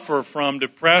suffer from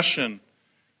depression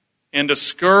and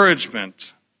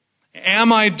discouragement.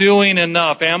 Am I doing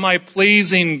enough? Am I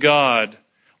pleasing God?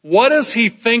 What does He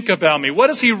think about me? What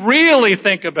does He really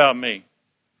think about me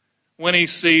when He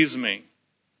sees me?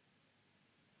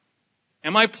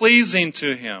 Am I pleasing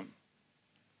to Him?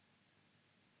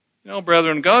 You know,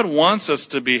 brethren, God wants us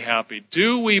to be happy.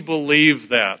 Do we believe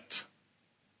that?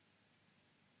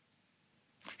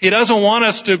 He doesn't want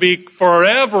us to be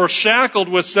forever shackled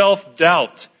with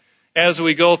self-doubt as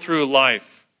we go through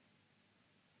life.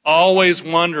 Always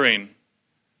wondering,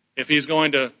 if He's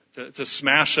going to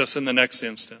smash us in the next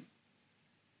instant.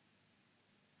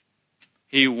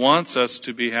 He wants us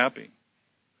to be happy.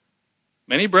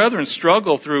 Many brethren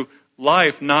struggle through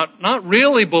life not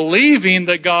really believing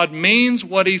that God means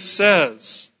what He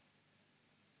says.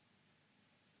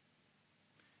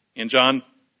 In John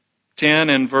 10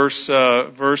 and verse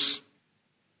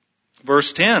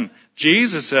 10,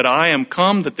 Jesus said, I am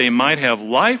come that they might have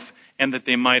life and that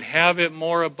they might have it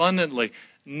more abundantly.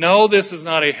 No, this is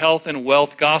not a health and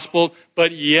wealth gospel,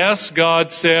 but yes,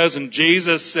 God says and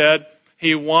Jesus said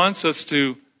He wants us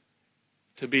to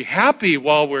be happy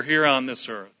while we're here on this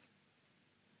earth.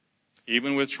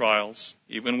 Even with trials,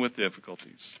 even with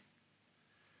difficulties.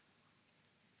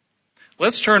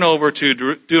 Let's turn over to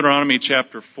Deuteronomy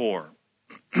chapter 4.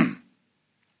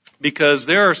 Because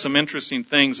there are some interesting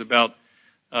things about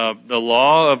the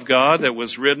law of God that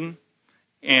was written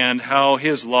and how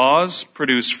His laws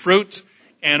produce fruit.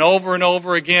 And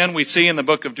over again we see in the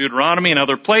book of Deuteronomy and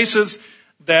other places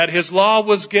that His law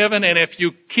was given, and if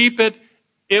you keep it,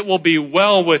 it will be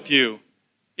well with you.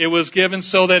 It was given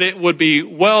so that it would be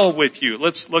well with you.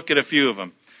 Let's look at a few of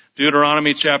them.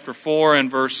 Deuteronomy chapter 4 and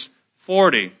verse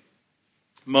 40.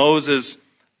 Moses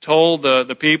told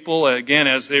the people, again,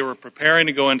 as they were preparing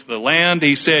to go into the land,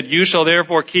 he said, You shall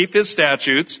therefore keep His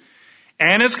statutes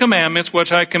and His commandments,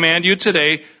 which I command you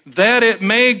today, that it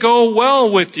may go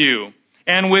well with you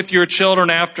and with your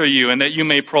children after you, and that you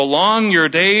may prolong your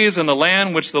days in the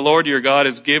land which the Lord your God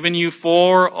has given you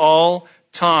for all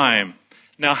time.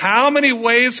 Now, how many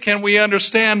ways can we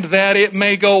understand that it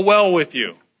may go well with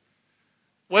you?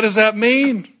 What does that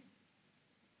mean?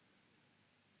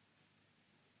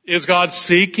 Is God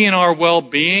seeking our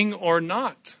well-being or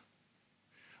not?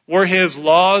 Were His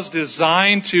laws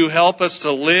designed to help us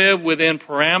to live within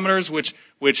parameters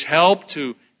which help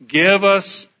to give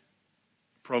us,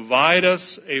 provide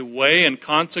us a way and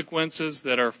consequences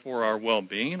that are for our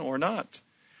well-being or not?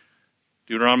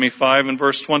 Deuteronomy 5 and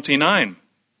verse 29.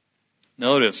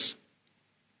 Notice.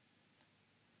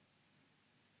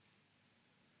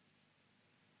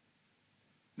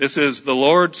 This is the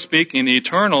Lord speaking, the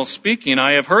Eternal speaking.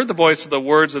 I have heard the voice of the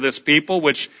words of this people,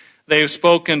 which they have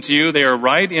spoken to you. They are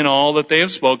right in all that they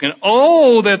have spoken.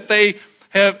 Oh, that they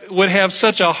would have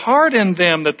such a heart in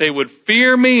them that they would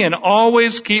fear me and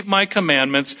always keep my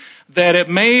commandments, that it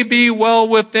may be well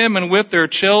with them and with their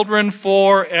children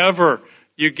forever.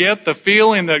 You get the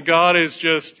feeling that God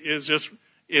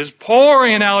is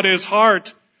pouring out His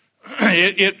heart.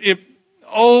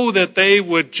 Oh, that they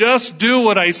would just do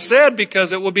what I said,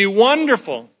 because it would be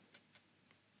wonderful.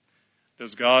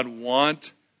 Does God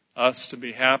want us to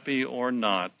be happy or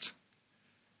not?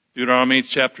 Deuteronomy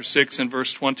chapter 6 and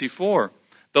verse 24.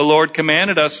 The Lord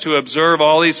commanded us to observe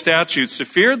all these statutes, to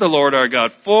fear the Lord our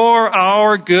God for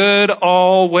our good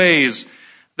always,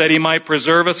 that He might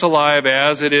preserve us alive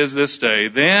as it is this day.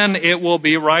 Then it will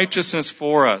be righteousness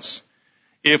for us,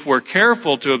 if we're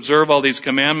careful to observe all these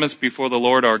commandments before the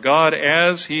Lord our God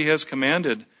as He has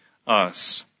commanded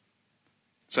us.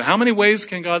 So how many ways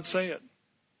can God say it?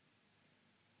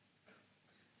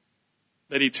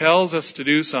 That He tells us to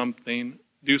do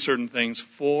certain things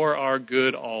for our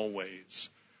good always.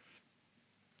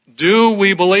 Do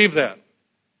we believe that?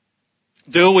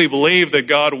 Do we believe that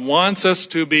God wants us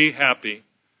to be happy?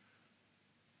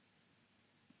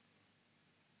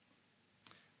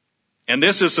 And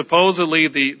this is supposedly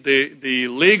the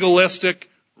legalistic,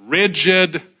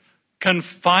 rigid,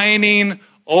 confining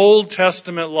Old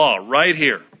Testament law right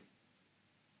here,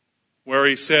 where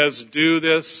He says, do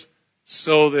this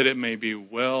so that it may be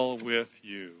well with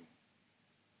you.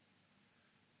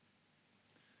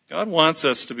 God wants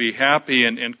us to be happy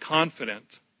and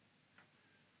confident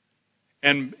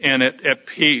and at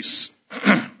peace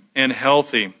and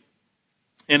healthy,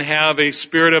 and have a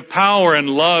spirit of power and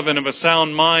love and of a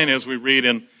sound mind, as we read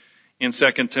in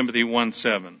 2 Timothy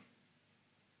 1:7.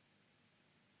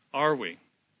 Are we?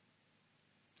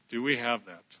 Do we have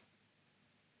that?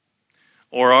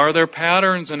 Or are there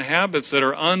patterns and habits that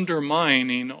are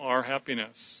undermining our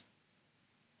happiness?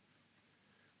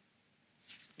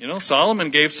 You know, Solomon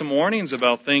gave some warnings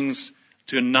about things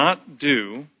to not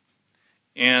do,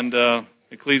 and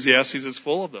Ecclesiastes is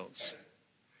full of those.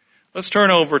 Let's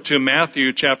turn over to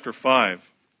Matthew chapter 5.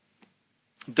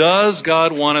 Does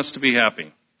God want us to be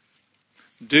happy?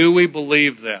 Do we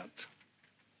believe that?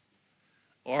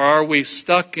 Or are we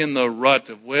stuck in the rut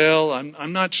of, well,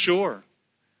 I'm not sure.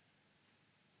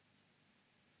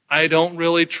 I don't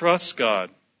really trust God.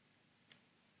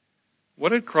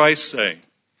 What did Christ say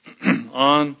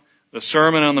on the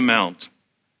Sermon on the Mount?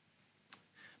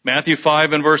 Matthew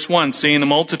 5 and verse 1, seeing the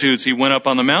multitudes, He went up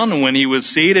on the mountain, and when He was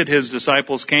seated, His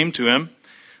disciples came to Him.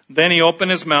 Then he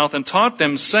opened his mouth and taught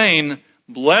them, saying,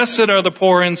 Blessed are the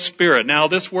poor in spirit. Now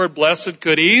this word blessed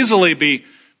could easily be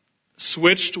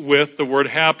switched with the word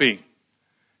happy.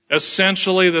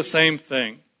 Essentially the same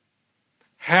thing.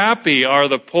 Happy are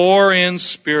the poor in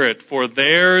spirit, for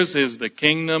theirs is the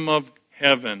kingdom of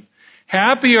heaven.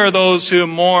 Happy are those who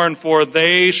mourn, for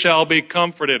they shall be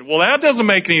comforted. Well, that doesn't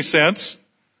make any sense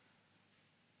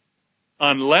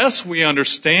unless we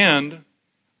understand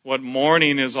what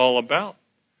mourning is all about.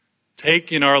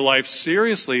 Taking our life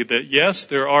seriously, that yes,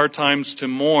 there are times to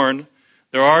mourn,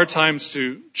 there are times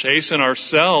to chasten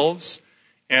ourselves,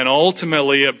 and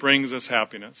ultimately it brings us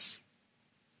happiness.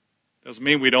 Doesn't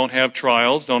mean we don't have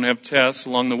trials, don't have tests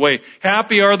along the way.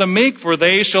 Happy are the meek, for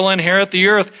they shall inherit the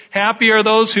earth. Happy are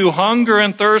those who hunger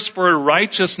and thirst for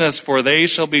righteousness, for they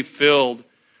shall be filled.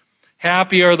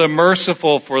 Happy are the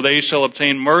merciful, for they shall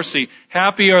obtain mercy.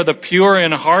 Happy are the pure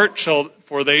in heart,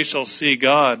 for they shall see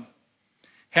God.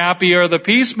 Happy are the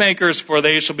peacemakers, for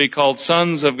they shall be called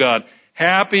sons of God.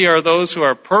 Happy are those who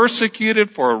are persecuted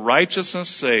for righteousness'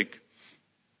 sake,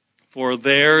 for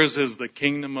theirs is the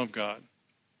kingdom of God.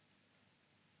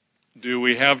 Do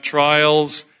we have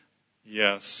trials?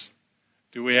 Yes.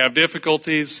 Do we have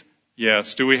difficulties?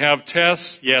 Yes. Do we have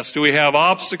tests? Yes. Do we have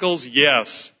obstacles?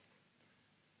 Yes.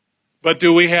 But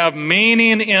do we have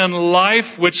meaning in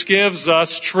life which gives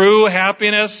us true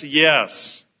happiness?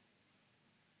 Yes.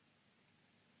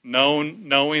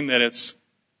 Knowing that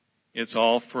it's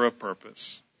all for a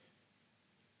purpose.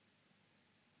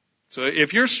 So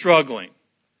if you're struggling,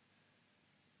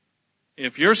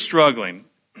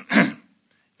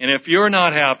 and if you're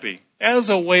not happy, as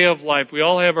a way of life, we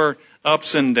all have our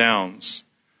ups and downs.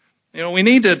 We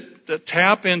need to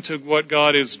tap into what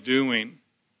God is doing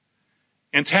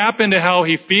and tap into how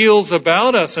He feels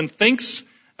about us and thinks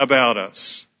about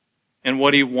us and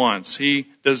what He wants. He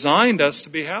designed us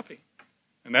to be happy.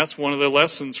 And that's one of the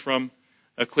lessons from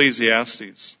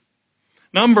Ecclesiastes.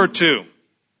 Number 2,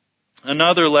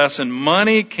 another lesson,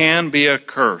 money can be a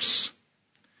curse.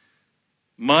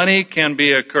 Money can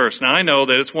be a curse. Now I know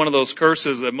that it's one of those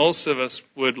curses that most of us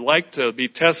would like to be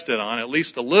tested on, at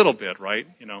least a little bit, right?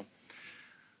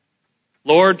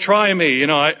 Lord, try me.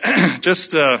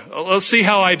 Let's see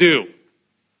how I do.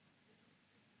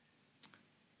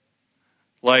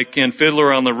 Like in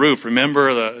Fiddler on the Roof,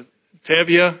 remember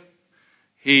Tevye?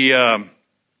 He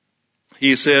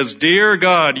says, Dear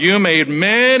God, you made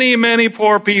many, many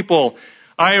poor people.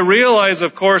 I realize,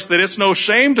 of course, that it's no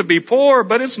shame to be poor,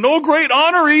 but it's no great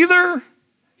honor either.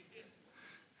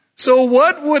 So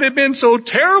what would have been so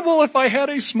terrible if I had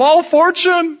a small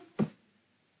fortune?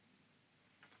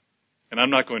 And I'm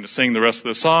not going to sing the rest of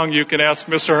the song. You can ask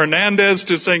Mr. Hernandez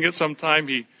to sing it sometime.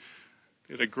 He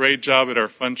did a great job at our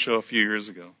fun show a few years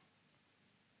ago.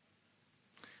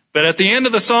 But at the end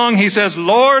of the song, he says,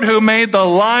 Lord, who made the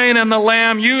lion and the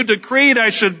lamb, you decreed I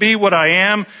should be what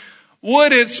I am.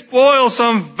 Would it spoil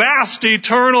some vast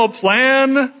eternal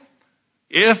plan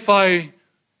if I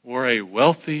were a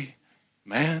wealthy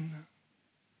man?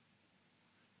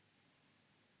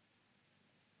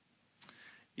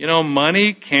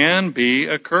 Money can be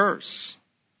a curse.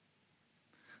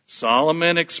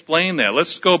 Solomon explained that.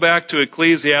 Let's go back to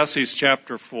Ecclesiastes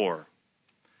chapter 4.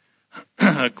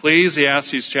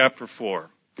 Ecclesiastes chapter 4.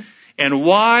 And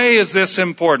why is this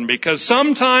important? Because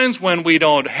sometimes when we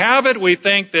don't have it, we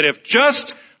think that if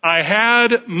just I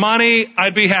had money,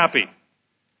 I'd be happy.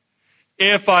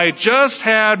 If I just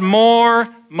had more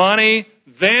money,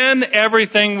 then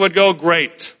everything would go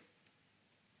great.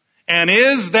 And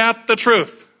is that the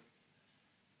truth?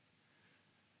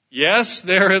 Yes,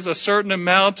 there is a certain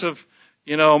amount of,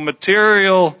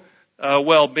 material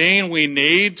well-being we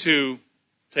need to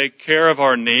take care of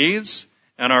our needs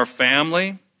and our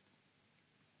family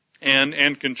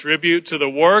and contribute to the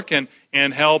work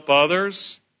and help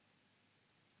others.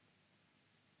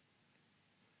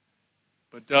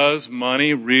 But does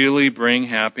money really bring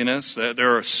happiness?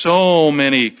 There are so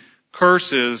many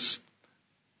curses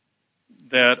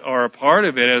that are a part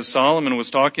of it, as Solomon was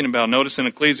talking about. Notice in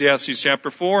Ecclesiastes chapter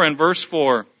 4 and verse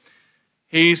 4,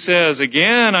 he says,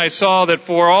 Again, I saw that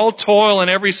for all toil and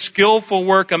every skillful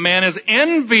work, a man is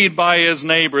envied by his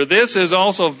neighbor. This is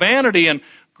also vanity and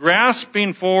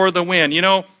grasping for the wind.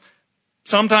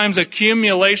 Sometimes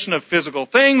accumulation of physical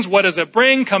things. What does it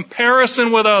bring?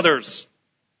 Comparison with others.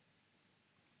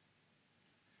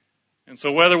 And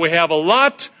so whether we have a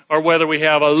lot or whether we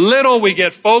have a little, we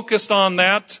get focused on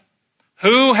that.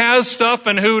 Who has stuff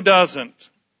and who doesn't?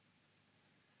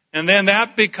 And then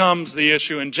that becomes the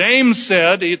issue. And James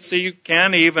said, it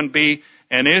can even be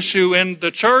an issue in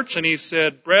the church. And he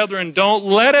said, brethren, don't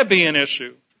let it be an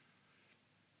issue.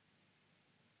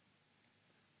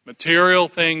 Material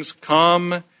things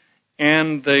come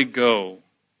and they go.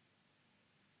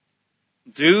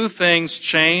 Do things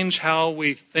change how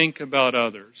we think about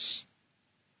others?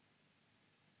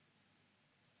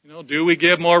 Do we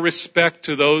give more respect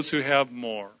to those who have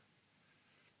more?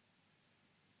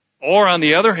 Or on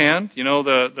the other hand,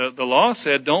 the law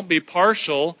said, don't be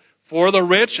partial for the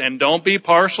rich and don't be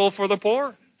partial for the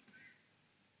poor.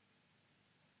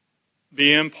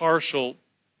 Be impartial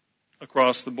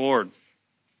across the board.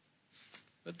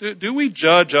 But do we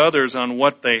judge others on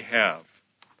what they have?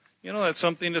 That's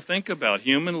something to think about.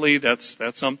 Humanly, that's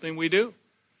something we do.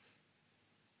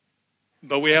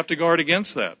 But we have to guard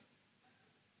against that.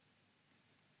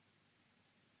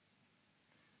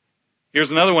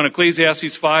 Here's another one,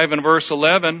 Ecclesiastes 5 and verse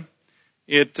 11.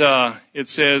 It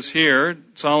says here,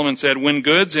 Solomon said, when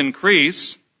goods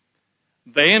increase,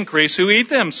 they increase who eat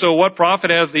them. So what profit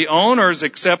have the owners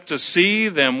except to see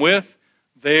them with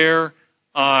their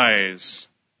eyes?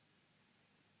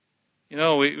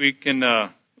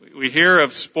 We hear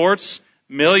of sports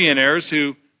millionaires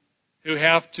who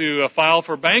have to file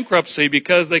for bankruptcy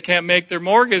because they can't make their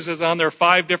mortgages on their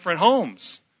 5 different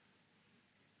homes.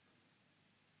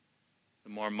 The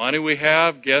more money we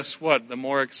have, guess what? The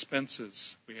more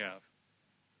expenses we have.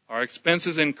 Our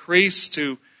expenses increase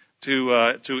to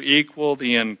equal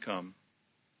the income.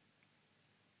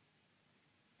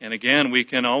 And again, we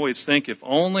can always think, if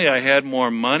only I had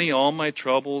more money, all my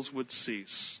troubles would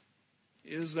cease.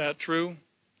 Is that true?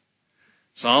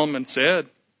 Solomon said,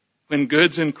 when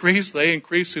goods increase, they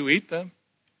increase who eat them.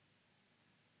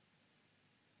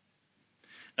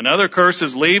 Another curse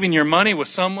is leaving your money with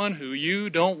someone who you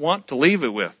don't want to leave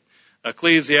it with.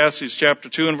 Ecclesiastes chapter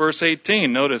 2 and verse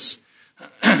 18. Notice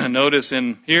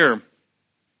in here,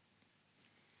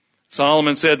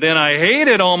 Solomon said, then I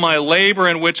hated all my labor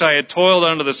in which I had toiled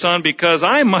under the sun, because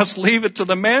I must leave it to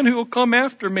the man who will come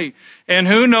after me. And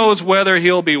who knows whether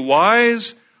he'll be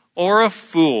wise or a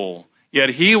fool. Yet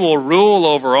he will rule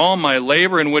over all my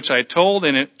labor in which I toiled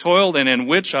and in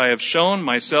which I have shown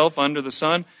myself under the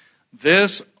sun.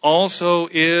 This also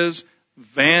is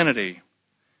vanity.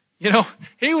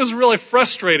 He was really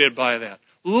frustrated by that.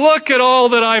 Look at all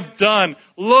that I've done.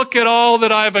 Look at all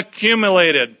that I've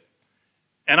accumulated.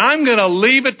 And I'm going to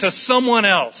leave it to someone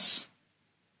else.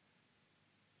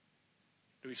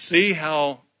 Do we see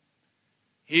how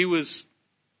he was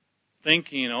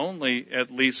thinking only,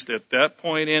 at least at that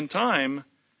point in time,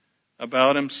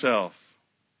 about himself?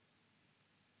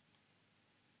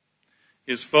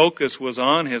 His focus was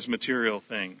on his material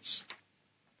things.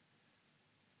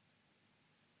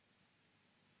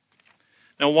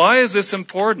 Now, why is this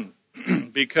important?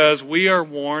 Because we are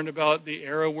warned about the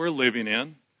era we're living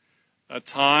in, a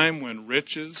time when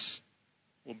riches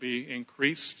will be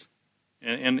increased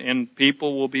and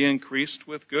people will be increased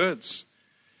with goods.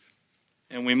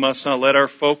 And we must not let our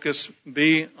focus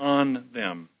be on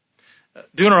them.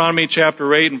 Deuteronomy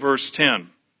chapter 8 and verse 10.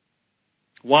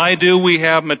 Why do we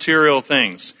have material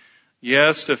things?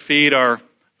 Yes, to feed our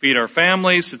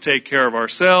families, to take care of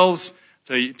ourselves,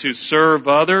 to serve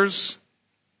others.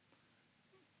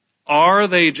 Are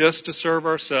they just to serve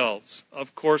ourselves?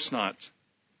 Of course not.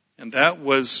 And that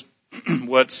was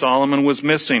what Solomon was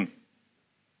missing.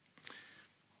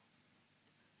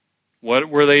 What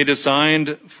were they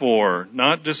designed for?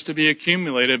 Not just to be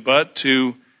accumulated, but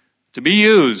to be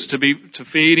used, to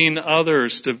feeding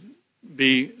others, to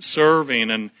be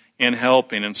serving and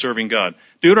helping and serving God.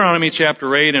 Deuteronomy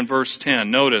chapter 8 and verse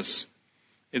 10. Notice,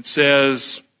 it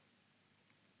says,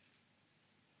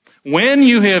 when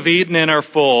you have eaten and are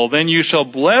full, then you shall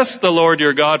bless the Lord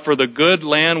your God for the good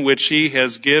land which he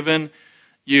has given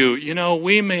you.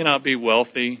 We may not be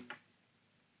wealthy,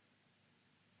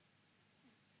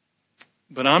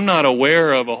 but I'm not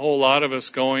aware of a whole lot of us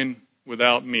going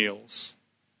without meals.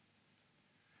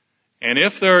 And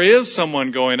if there is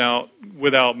someone going out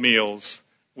without meals,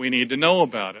 we need to know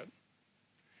about it.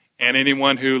 And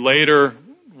anyone who later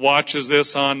watches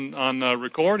this on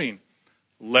recording,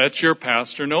 let your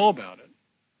pastor know about it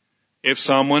if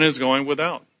someone is going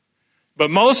without. But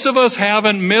most of us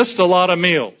haven't missed a lot of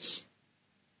meals.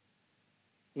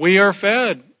 We are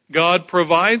fed. God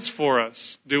provides for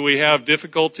us. Do we have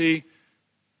difficulty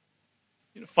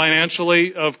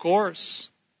financially? Of course.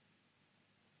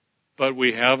 But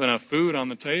we have enough food on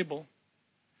the table.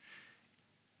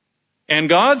 And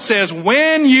God says,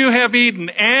 when you have eaten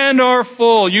and are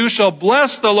full, you shall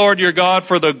bless the Lord your God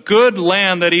for the good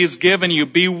land that he's given you.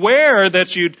 Beware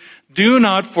that you do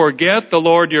not forget the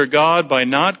Lord your God by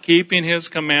not keeping his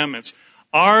commandments.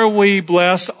 Are we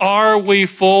blessed? Are we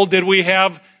full? Did we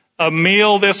have a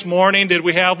meal this morning? Did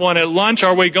we have one at lunch?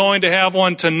 Are we going to have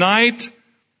one tonight?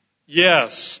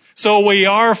 Yes. So we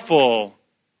are full.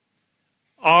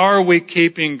 Are we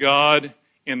keeping God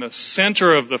in the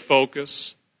center of the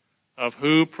focus of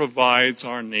who provides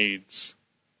our needs?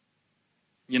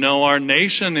 You know, our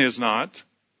nation is not.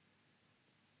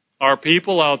 Our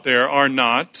people out there are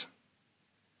not.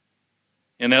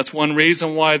 And that's one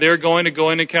reason why they're going to go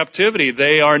into captivity.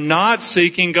 They are not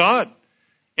seeking God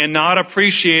and not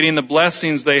appreciating the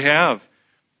blessings they have.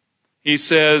 He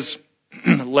says,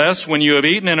 lest when you have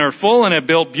eaten and are full and have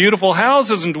built beautiful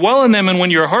houses and dwell in them, and when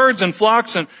your herds and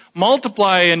flocks and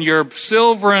multiply and your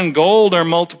silver and gold are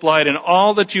multiplied and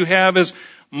all that you have is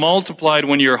multiplied,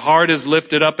 when your heart is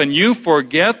lifted up and you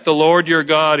forget the Lord your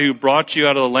God who brought you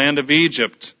out of the land of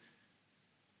Egypt.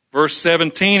 Verse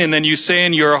 17, and then you say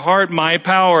in your heart, my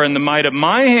power and the might of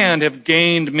my hand have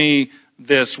gained me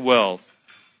this wealth.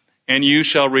 And you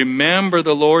shall remember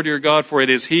the Lord your God, for it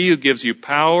is he who gives you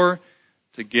power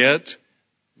to get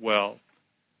wealth.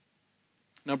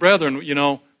 Now, brethren, you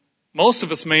know, most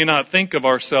of us may not think of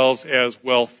ourselves as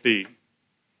wealthy.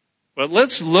 But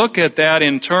let's look at that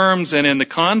in terms and in the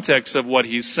context of what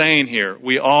he's saying here.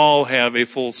 We all have a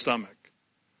full stomach.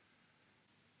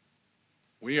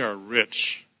 We are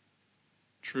rich,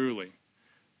 truly.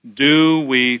 Do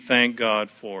we thank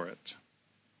God for it?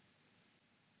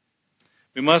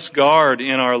 We must guard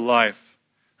in our life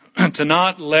to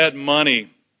not let money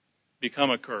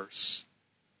become a curse,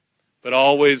 but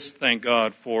always thank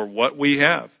God for what we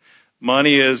have.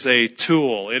 Money is a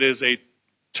tool. It is a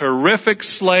terrific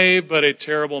slave, but a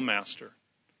terrible master.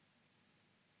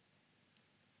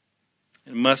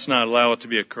 And must not allow it to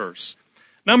be a curse.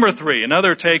 Number 3,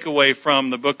 another takeaway from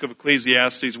the book of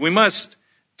Ecclesiastes. We must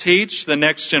teach the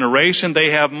next generation they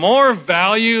have more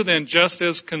value than just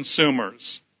as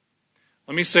consumers.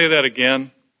 Let me say that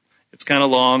again. It's kind of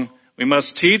long. We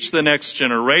must teach the next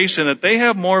generation that they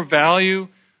have more value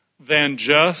than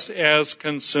just as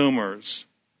consumers.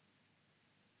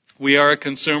 We are a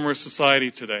consumer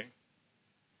society today.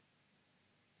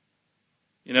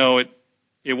 You know,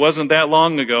 it wasn't that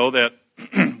long ago that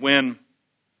when,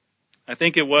 I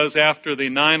think it was after the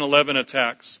 9/11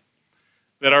 attacks,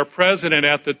 that our president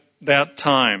at that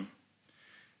time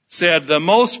said the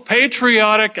most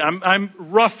patriotic, I'm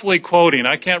roughly quoting,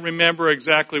 I can't remember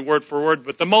exactly word for word,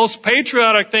 but the most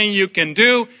patriotic thing you can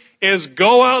do is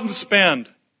go out and spend.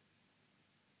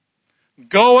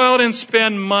 Go out and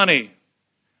spend money.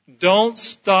 Don't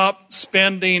stop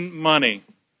spending money.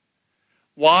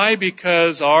 Why?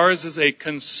 Because ours is a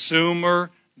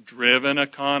consumer-driven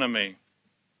economy.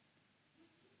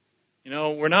 You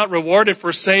know, we're not rewarded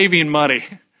for saving money.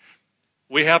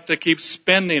 We have to keep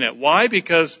spending it. Why?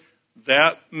 Because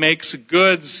that makes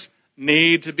goods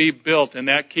need to be built, and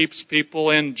that keeps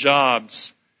people in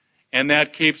jobs, and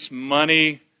that keeps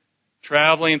money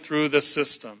traveling through the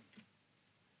system.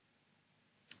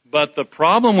 But the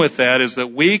problem with that is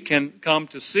that we can come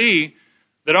to see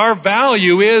that our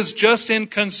value is just in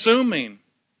consuming.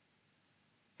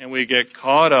 And we get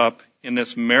caught up in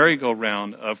this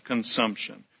merry-go-round of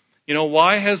consumption. You know,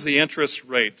 why has the interest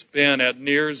rate been at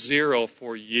near zero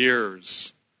for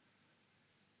years?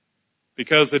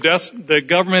 Because the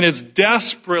government is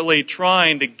desperately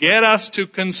trying to get us to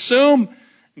consume,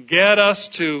 get us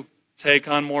to take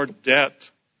on more debt,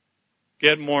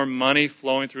 get more money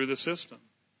flowing through the system.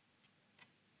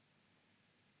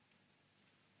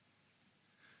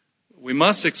 We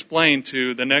must explain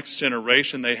to the next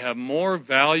generation they have more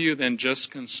value than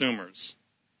just consumers.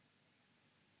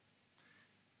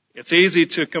 It's easy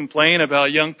to complain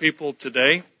about young people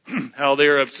today, how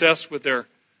they're obsessed with their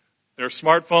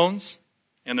smartphones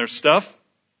and their stuff.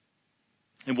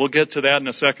 And we'll get to that in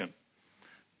a second.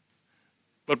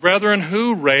 But brethren,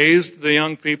 who raised the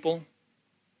young people?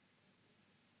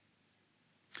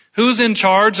 Who's in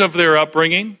charge of their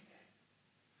upbringing?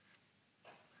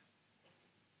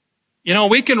 You know,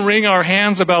 we can wring our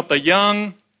hands about the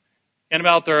young and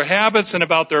about their habits and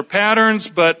about their patterns,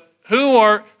 but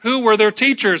who were their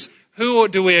teachers? Who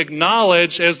do we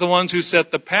acknowledge as the ones who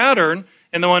set the pattern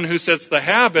and the one who sets the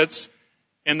habits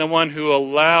and the one who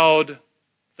allowed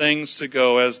things to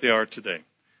go as they are today?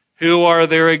 Who are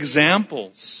their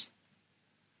examples?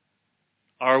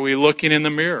 Are we looking in the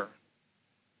mirror?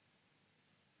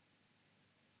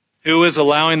 Who is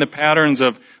allowing the patterns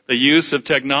of the use of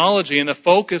technology and the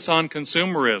focus on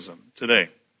consumerism today?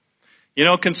 You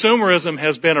know, consumerism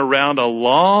has been around a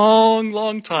long,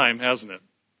 long time, hasn't it?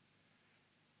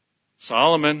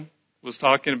 Solomon was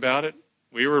talking about it.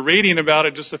 We were reading about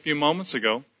it just a few moments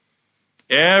ago.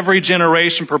 Every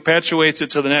generation perpetuates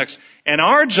it to the next. And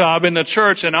our job in the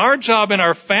church and our job in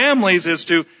our families is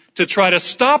to try to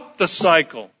stop the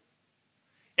cycle.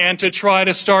 and to try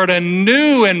to start a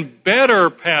new and better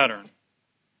pattern.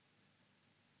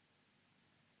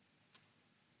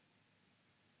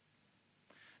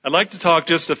 I'd like to talk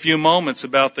just a few moments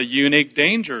about the unique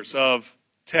dangers of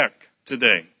tech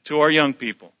today to our young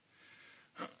people.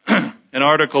 An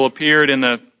article appeared in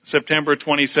the September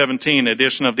 2017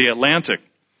 edition of The Atlantic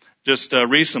just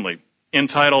recently,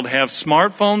 entitled, "Have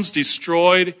Smartphones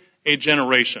Destroyed a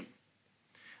Generation?"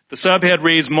 The subhead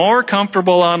reads, "More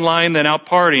comfortable online than out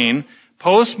partying,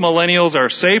 post-millennials are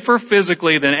safer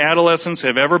physically than adolescents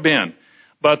have ever been,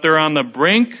 but they're on the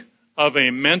brink of a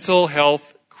mental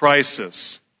health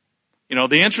crisis." You know,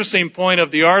 the interesting point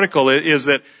of the article is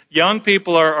that young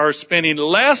people are spending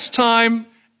less time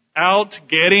out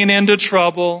getting into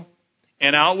trouble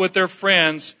and out with their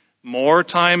friends, more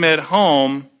time at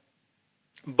home,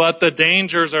 but the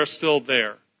dangers are still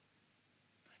there.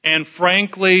 And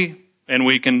frankly, and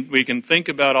we can think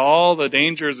about all the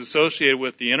dangers associated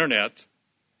with the internet,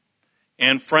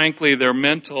 and frankly, their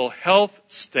mental health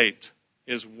state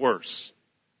is worse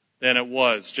than it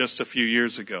was just a few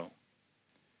years ago.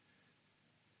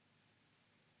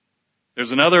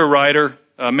 There's another writer,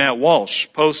 Matt Walsh,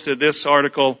 posted this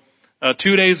article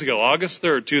 2 days ago, August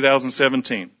 3rd,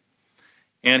 2017.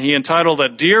 And he entitled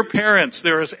it, "Dear Parents,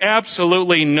 there is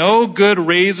absolutely no good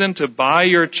reason to buy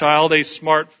your child a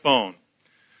smartphone."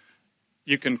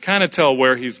 You can kind of tell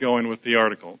where he's going with the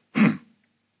article.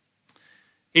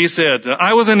 He said,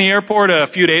 "I was in the airport a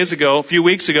few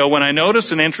weeks ago, when I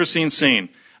noticed an interesting scene.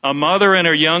 A mother and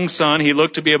her young son, he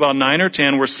looked to be about 9 or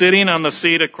 10, were sitting on the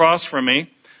seat across from me,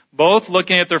 both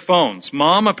looking at their phones.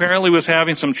 Mom apparently was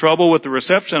having some trouble with the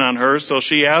reception on hers, so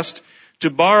she asked to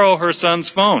borrow her son's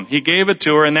phone. He gave it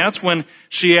to her, and that's when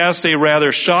she asked a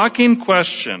rather shocking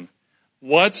question.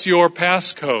 'What's your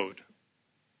passcode?'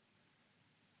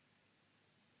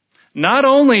 Not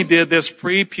only did this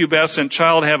prepubescent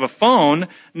child have a phone,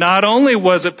 not only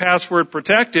was it password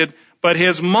protected, but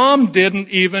his mom didn't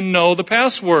even know the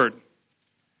password.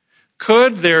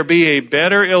 Could there be a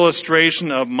better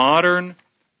illustration of modern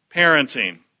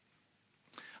parenting?"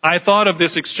 I thought of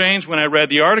this exchange when I read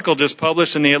the article just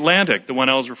published in The Atlantic, the one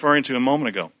I was referring to a moment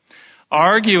ago,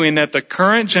 arguing that the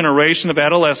current generation of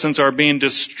adolescents are being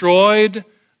destroyed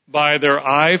by their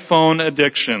iPhone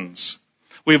addictions.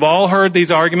 We've all heard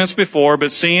these arguments before,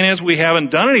 but seeing as we haven't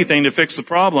done anything to fix the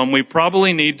problem, we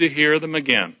probably need to hear them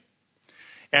again.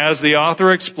 As the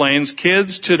author explains,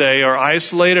 kids today are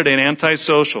isolated and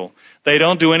antisocial. They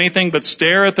don't do anything but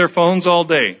stare at their phones all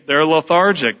day. They're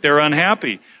lethargic. They're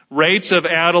unhappy. Rates of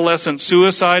adolescent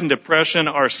suicide and depression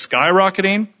are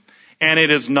skyrocketing, and it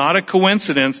is not a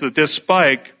coincidence that this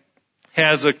spike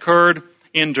has occurred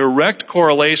in direct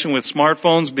correlation with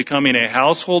smartphones becoming a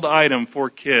household item for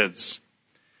kids.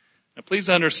 Now, please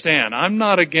understand, I'm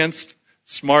not against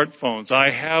smartphones. I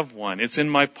have one. It's in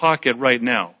my pocket right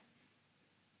now.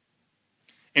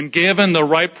 And given the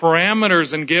right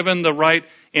parameters and given the right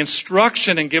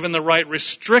instruction and given the right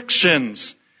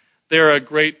restrictions, they're a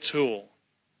great tool.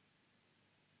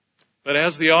 But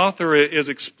as the author is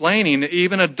explaining,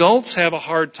 even adults have a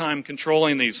hard time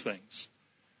controlling these things.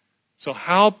 So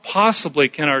how possibly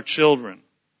can our children?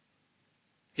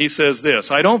 He says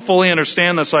this, "I don't fully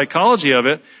understand the psychology of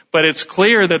it, but it's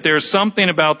clear that there's something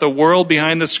about the world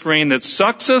behind the screen that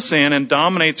sucks us in and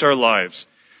dominates our lives.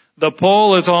 The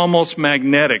pull is almost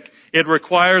magnetic. It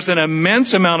requires an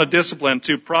immense amount of discipline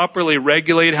to properly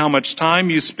regulate how much time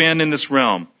you spend in this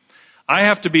realm. I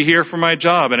have to be here for my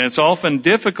job, and it's often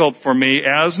difficult for me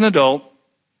as an adult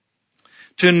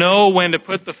to know when to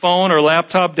put the phone or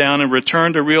laptop down and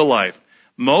return to real life.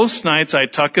 Most nights I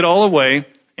tuck it all away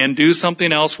and do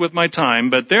something else with my time,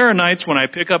 but there are nights when I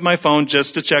pick up my phone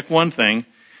just to check one thing,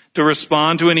 to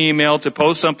respond to an email, to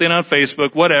post something on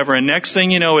Facebook, whatever, and next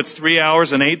thing you know, it's 3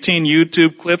 hours and 18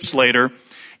 YouTube clips later,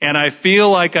 and I feel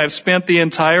like I've spent the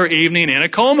entire evening in a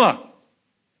coma.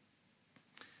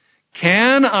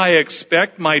 Can I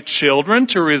expect my children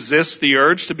to resist the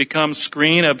urge to become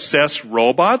screen-obsessed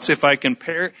robots if I can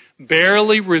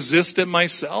barely resist it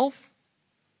myself?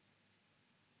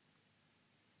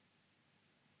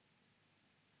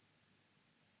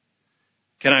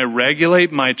 Can I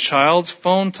regulate my child's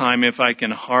phone time if I can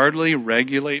hardly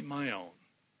regulate my own?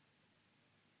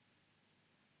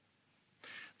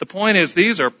 The point is,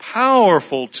 these are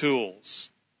powerful tools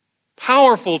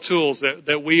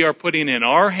that we are putting in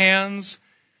our hands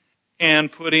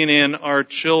and putting in our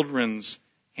children's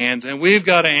hands. And we've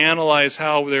got to analyze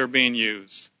how they're being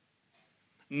used.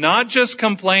 Not just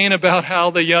complain about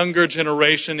how the younger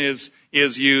generation is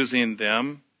using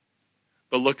them,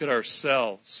 but look at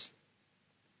ourselves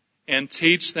and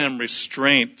teach them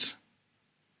restraint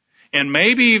And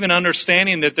maybe even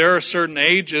understanding that there are certain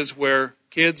ages where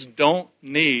kids don't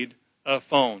need a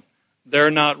phone.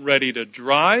 They're not ready to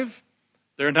drive.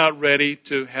 They're not ready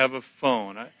to have a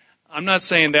phone. I'm not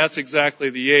saying that's exactly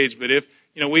the age, but if,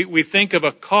 we think of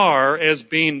a car as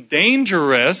being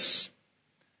dangerous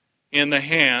in the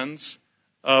hands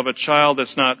of a child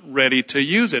that's not ready to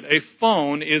use it. A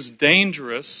phone is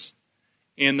dangerous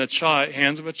in the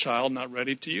hands of a child not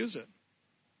ready to use it.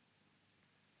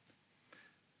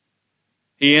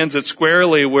 He ends it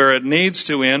squarely where it needs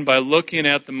to end by looking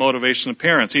at the motivation of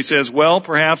parents. He says, well,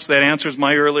 perhaps that answers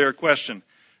my earlier question.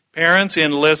 Parents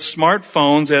enlist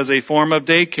smartphones as a form of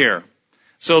daycare,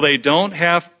 so they don't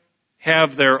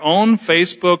have their own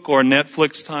Facebook or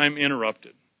Netflix time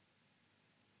interrupted.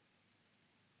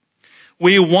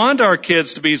 We want our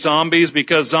kids to be zombies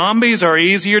because zombies are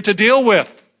easier to deal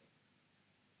with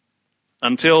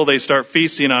until they start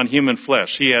feasting on human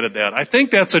flesh. He added that. I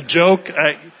think that's a joke.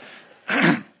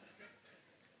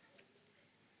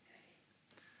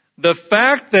 The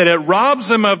fact that it robs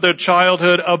them of their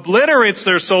childhood, obliterates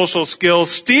their social skills,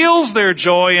 steals their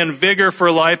joy and vigor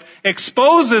for life,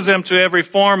 exposes them to every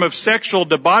form of sexual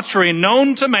debauchery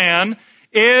known to man,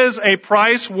 is a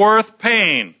price worth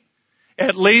paying.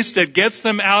 At least it gets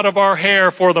them out of our hair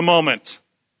for the moment.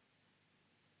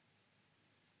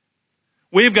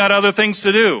 We've got other things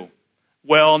to do.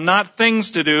 Well, not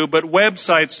things to do, but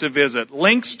websites to visit,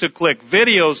 links to click,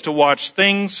 videos to watch,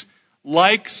 things,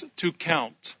 likes to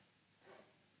count.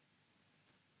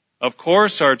 Of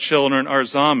course, our children are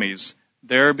zombies.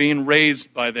 They're being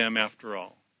raised by them after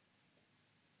all.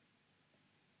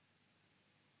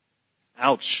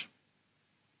 Ouch.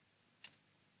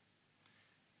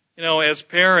 As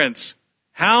parents,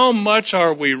 how much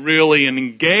are we really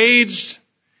engaged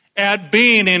at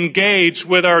being engaged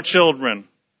with our children?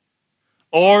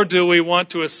 Or do we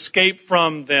want to escape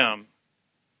from them?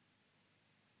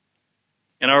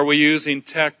 And are we using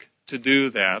tech to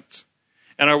do that?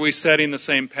 And are we setting the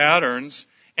same patterns?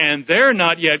 And they're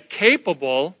not yet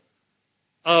capable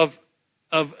of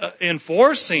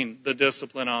enforcing the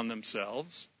discipline on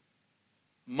themselves,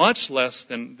 much less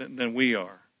than we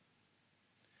are.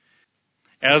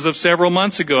 As of several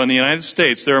months ago in the United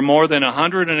States, there are more than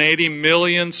 180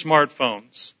 million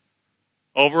smartphones.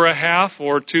 Over a half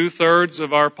or 2/3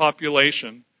 of our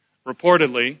population,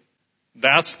 reportedly,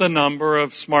 that's the number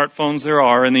of smartphones there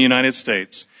are in the United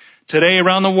States. Today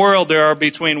around the world, there are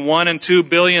between 1 and 2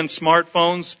 billion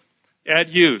smartphones at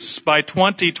use. By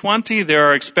 2020, there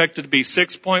are expected to be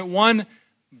 6.1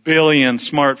 billion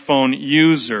smartphone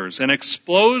users, an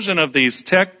explosion of these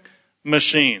tech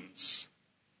machines.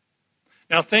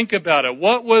 Now think about it.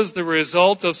 What was the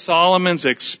result of Solomon's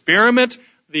experiment?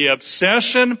 The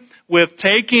obsession with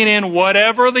taking in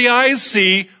whatever the eyes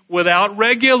see without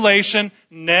regulation,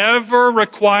 never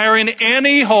requiring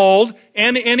any hold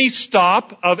and any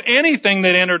stop of anything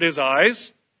that entered his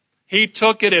eyes. He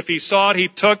took it. If he saw it, he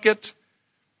took it.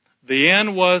 The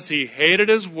end was he hated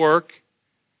his work.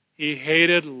 He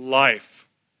hated life.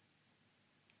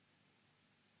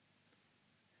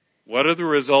 What are the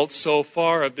results so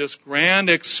far of this grand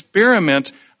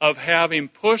experiment of having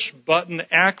push-button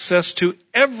access to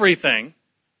everything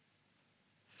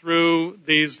through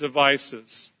these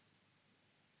devices?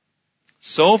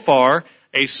 So far,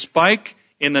 a spike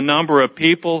in the number of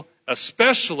people,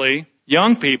 especially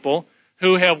young people,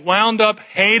 who have wound up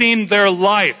hating their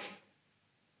life.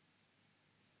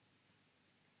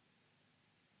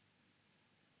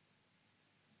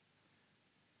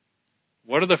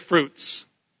 What are the fruits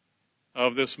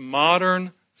of this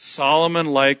modern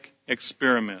Solomon-like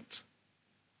experiment?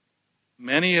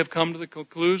 Many have come to the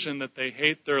conclusion that they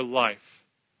hate their life.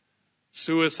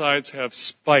 Suicides have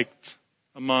spiked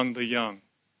among the young.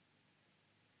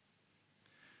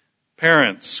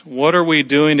 Parents, what are we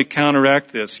doing to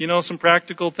counteract this? Some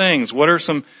practical things. What are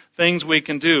some things we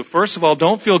can do? First of all,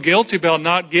 don't feel guilty about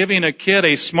not giving a kid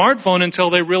a smartphone until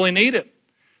they really need it.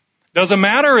 Doesn't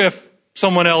matter if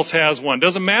someone else has one.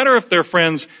 Doesn't matter if their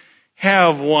friends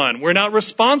have one. We're not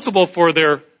responsible for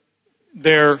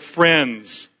their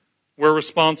friends. We're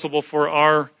responsible for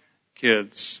our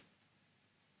kids.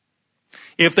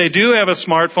 If they do have a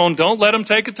smartphone, don't let them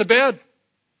take it to bed.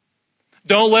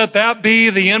 Don't let that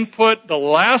be the input, the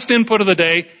last input of the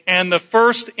day, and the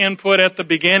first input at the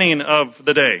beginning of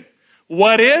the day.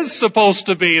 What is supposed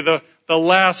to be the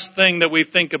last thing that we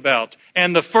think about,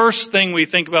 and the first thing we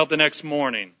think about the next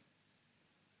morning?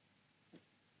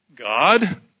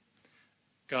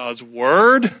 God's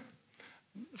Word,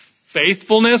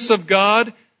 faithfulness of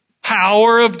God,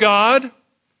 power of God,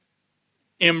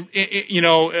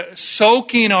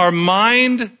 soaking our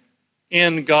mind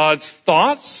in God's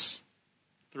thoughts,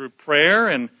 through prayer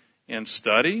and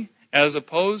study, as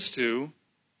opposed to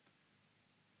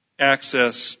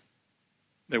access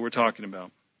that we're talking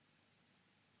about.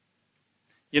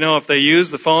 You know, if they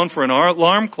use the phone for an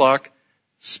alarm clock,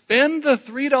 spend the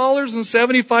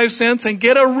 $3.75 and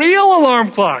get a real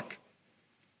alarm clock.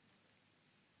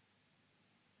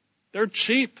 They're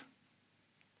cheap.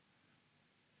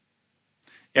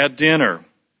 At dinner,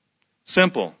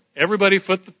 simple. Everybody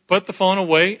put the phone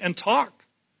away and talk.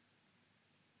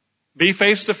 Be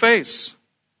face to face.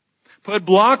 Put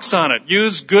blocks on it.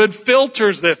 Use good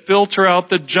filters that filter out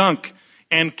the junk.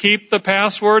 And keep the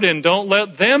password, and don't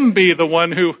let them be the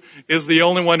one who is the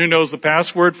only one who knows the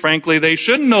password. Frankly, they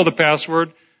shouldn't know the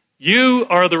password. You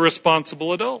are the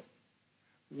responsible adult.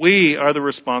 We are the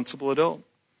responsible adult.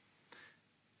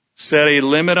 Set a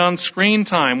limit on screen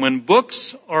time when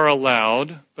books are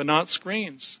allowed, but not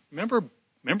screens.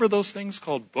 Remember those things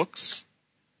called books?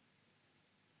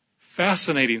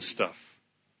 Fascinating stuff.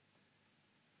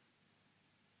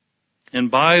 And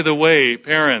by the way,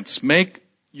 parents, make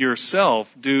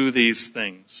yourself do these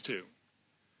things too.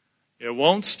 It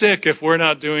won't stick if we're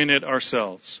not doing it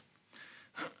ourselves.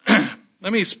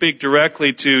 Let me speak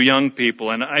directly to young people,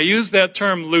 and I use that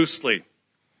term loosely.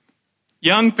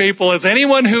 Young people is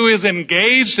anyone who is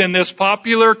engaged in this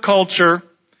popular culture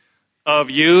of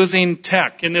using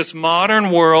tech in this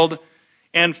modern world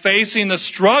and facing the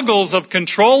struggles of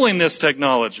controlling this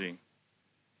technology.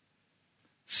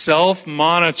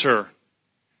 Self-monitor.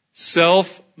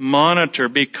 Self-monitor.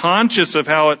 Be conscious of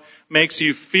how it makes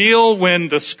you feel when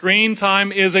the screen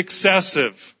time is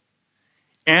excessive.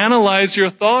 Analyze your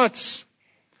thoughts.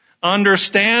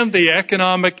 Understand the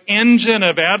economic engine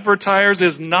of advertisers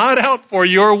is not out for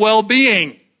your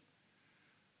well-being.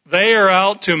 They are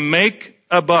out to make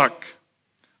a buck.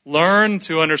 Learn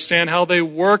to understand how they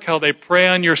work, how they prey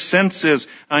on your senses,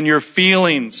 on your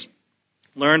feelings.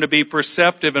 Learn to be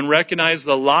perceptive and recognize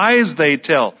the lies they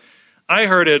tell. I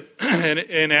heard it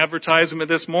in advertisement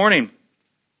this morning.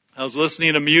 I was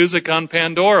listening to music on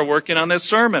Pandora, working on this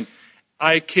sermon.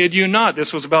 I kid you not.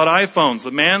 This was about iPhones.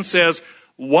 The man says,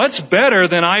 "What's better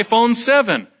than iPhone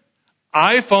 7?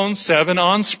 iPhone 7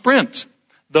 on Sprint."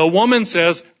 The woman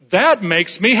says, "That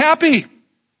makes me happy."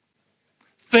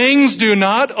 Things do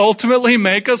not ultimately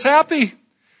make us happy.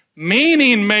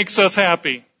 Meaning makes us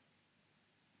happy.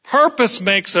 Purpose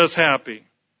makes us happy.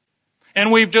 And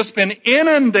we've just been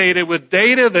inundated with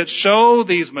data that show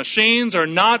these machines are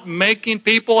not making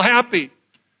people happy.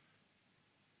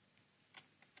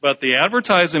 But the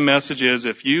advertising message is,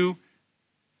 if you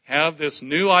have this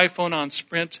new iPhone on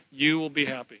Sprint, you will be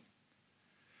happy.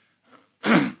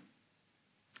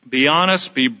 Be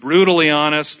honest, be brutally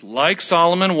honest, like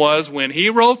Solomon was when he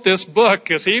wrote this book,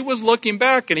 because he was looking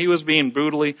back and he was being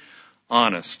brutally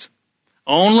honest.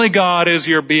 Only God is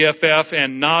your BFF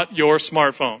and not your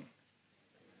smartphone.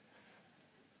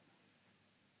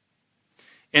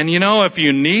 And you know, if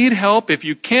you need help, if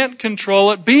you can't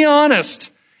control it, be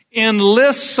honest.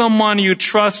 Enlist someone you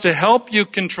trust to help you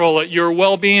control it. Your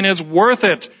well-being is worth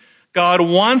it. God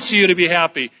wants you to be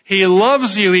happy. He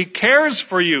loves you. He cares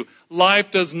for you.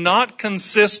 Life does not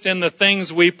consist in the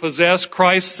things we possess.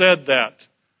 Christ said that.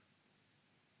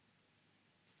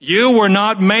 You were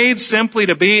not made simply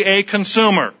to be a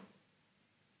consumer.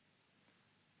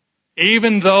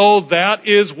 Even though that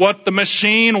is what the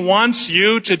machine wants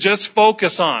you to just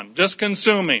focus on, just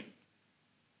consuming.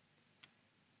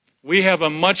 We have a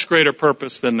much greater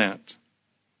purpose than that.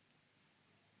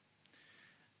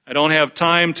 I don't have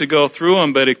time to go through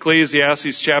them, but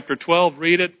Ecclesiastes chapter 12,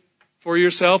 read it for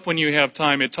yourself when you have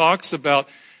time. It talks about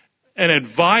an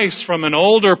advice from an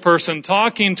older person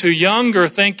talking to younger,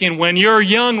 thinking, when you're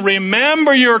young,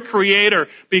 remember your Creator,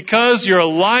 because your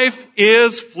life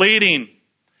is fleeting.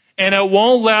 And it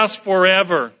won't last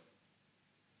forever.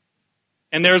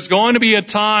 And there's going to be a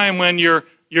time when your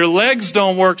legs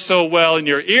don't work so well, and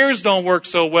your ears don't work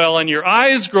so well, and your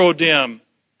eyes grow dim.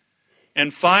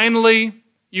 And finally,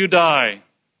 you die.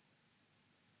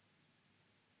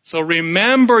 So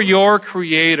remember your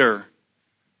Creator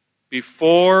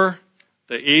before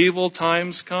the evil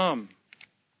times come.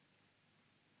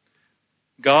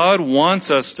 God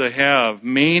wants us to have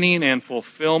meaning and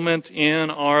fulfillment in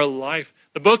our life.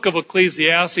 The book of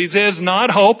Ecclesiastes is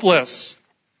not hopeless.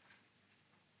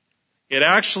 It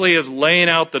actually is laying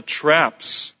out the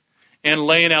traps and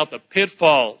laying out the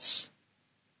pitfalls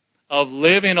of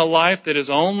living a life that is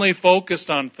only focused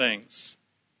on things.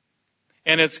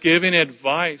 And it's giving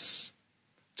advice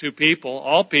to people,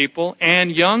 all people,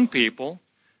 and young people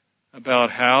about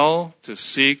how to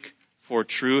seek for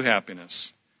true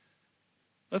happiness.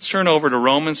 Let's turn over to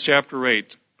Romans chapter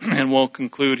 8, and we'll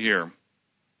conclude here.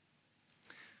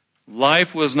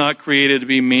 Life was not created to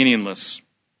be meaningless.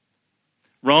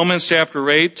 Romans chapter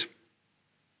 8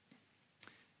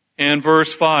 and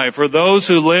verse 5. For those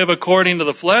who live according to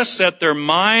the flesh set their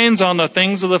minds on the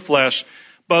things of the flesh,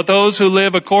 but those who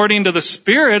live according to the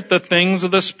Spirit, the things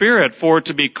of the Spirit. For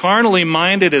to be carnally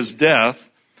minded is death,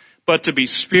 but to be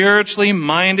spiritually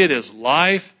minded is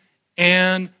life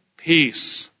and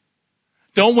peace.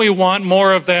 Don't we want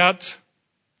more of that?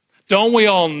 Don't we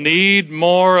all need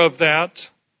more of that?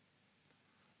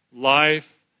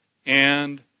 Life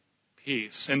and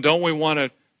peace. And don't we want to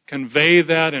convey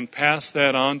that and pass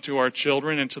that on to our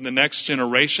children and to the next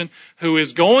generation who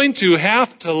is going to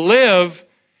have to live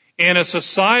in a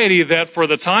society that for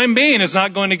the time being is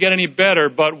not going to get any better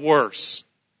but worse?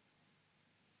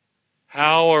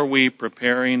 How are we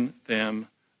preparing them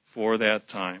for that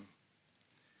time?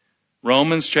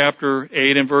 Romans chapter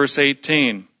 8 and verse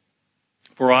 18.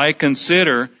 For I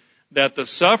consider that the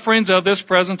sufferings of this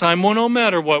present time, well, no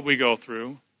matter what we go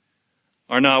through,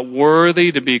 are not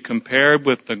worthy to be compared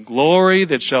with the glory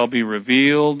that shall be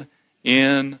revealed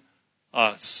in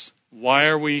us. Why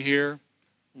are we here?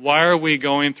 Why are we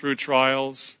going through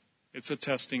trials? It's a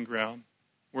testing ground.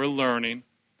 We're learning.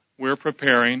 We're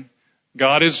preparing.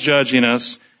 God is judging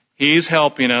us. He's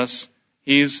helping us.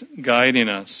 He's guiding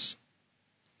us.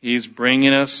 He's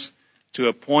bringing us to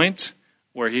a point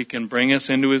where He can bring us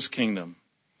into His kingdom.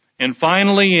 And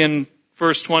finally, in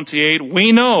verse 28,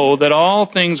 we know that all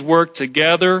things work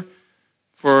together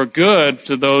for good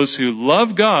to those who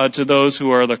love God, to those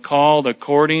who are the called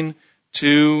according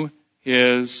to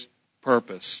His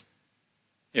purpose.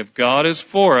 If God is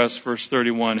for us, verse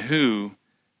 31, who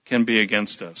can be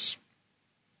against us?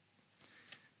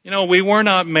 You know, we were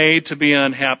not made to be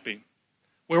unhappy.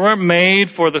 We weren't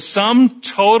made for the sum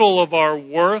total of our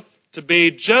worth to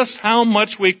be just how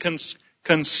much we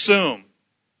consume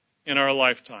in our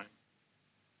lifetime.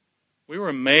 We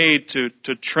were made to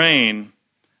train,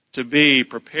 to be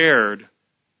prepared,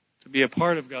 to be a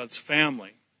part of God's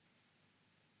family.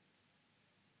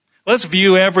 Let's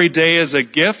view every day as a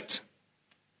gift,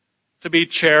 to be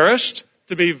cherished,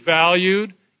 to be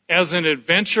valued as an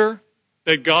adventure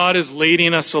that God is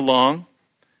leading us along.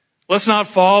 Let's not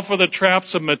fall for the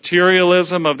traps of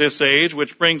materialism of this age,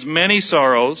 which brings many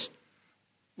sorrows.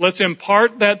 Let's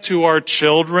impart that to our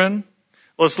children.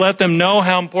 Let's let them know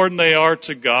how important they are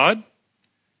to God,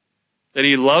 that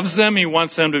He loves them. He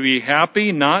wants them to be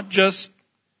happy, not just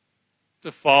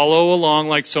to follow along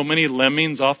like so many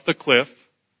lemmings off the cliff.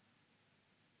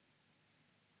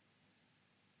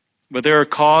 But there are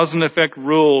cause and effect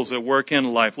rules that work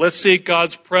in life. Let's seek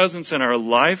God's presence in our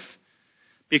life,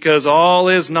 because all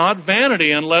is not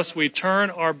vanity unless we turn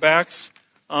our backs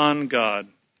on God.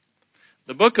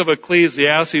 The book of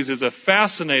Ecclesiastes is a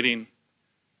fascinating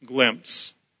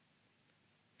glimpse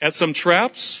at some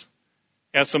traps,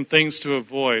 at some things to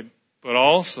avoid, but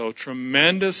also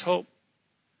tremendous hope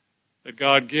that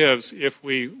God gives if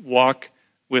we walk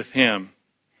with Him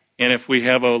and if we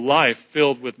have a life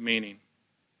filled with meaning.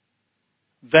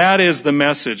 That is the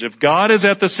message. If God is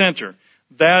at the center,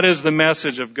 that is the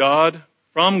message of God,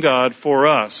 from God, for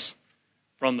us,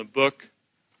 from the book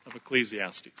of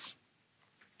Ecclesiastes.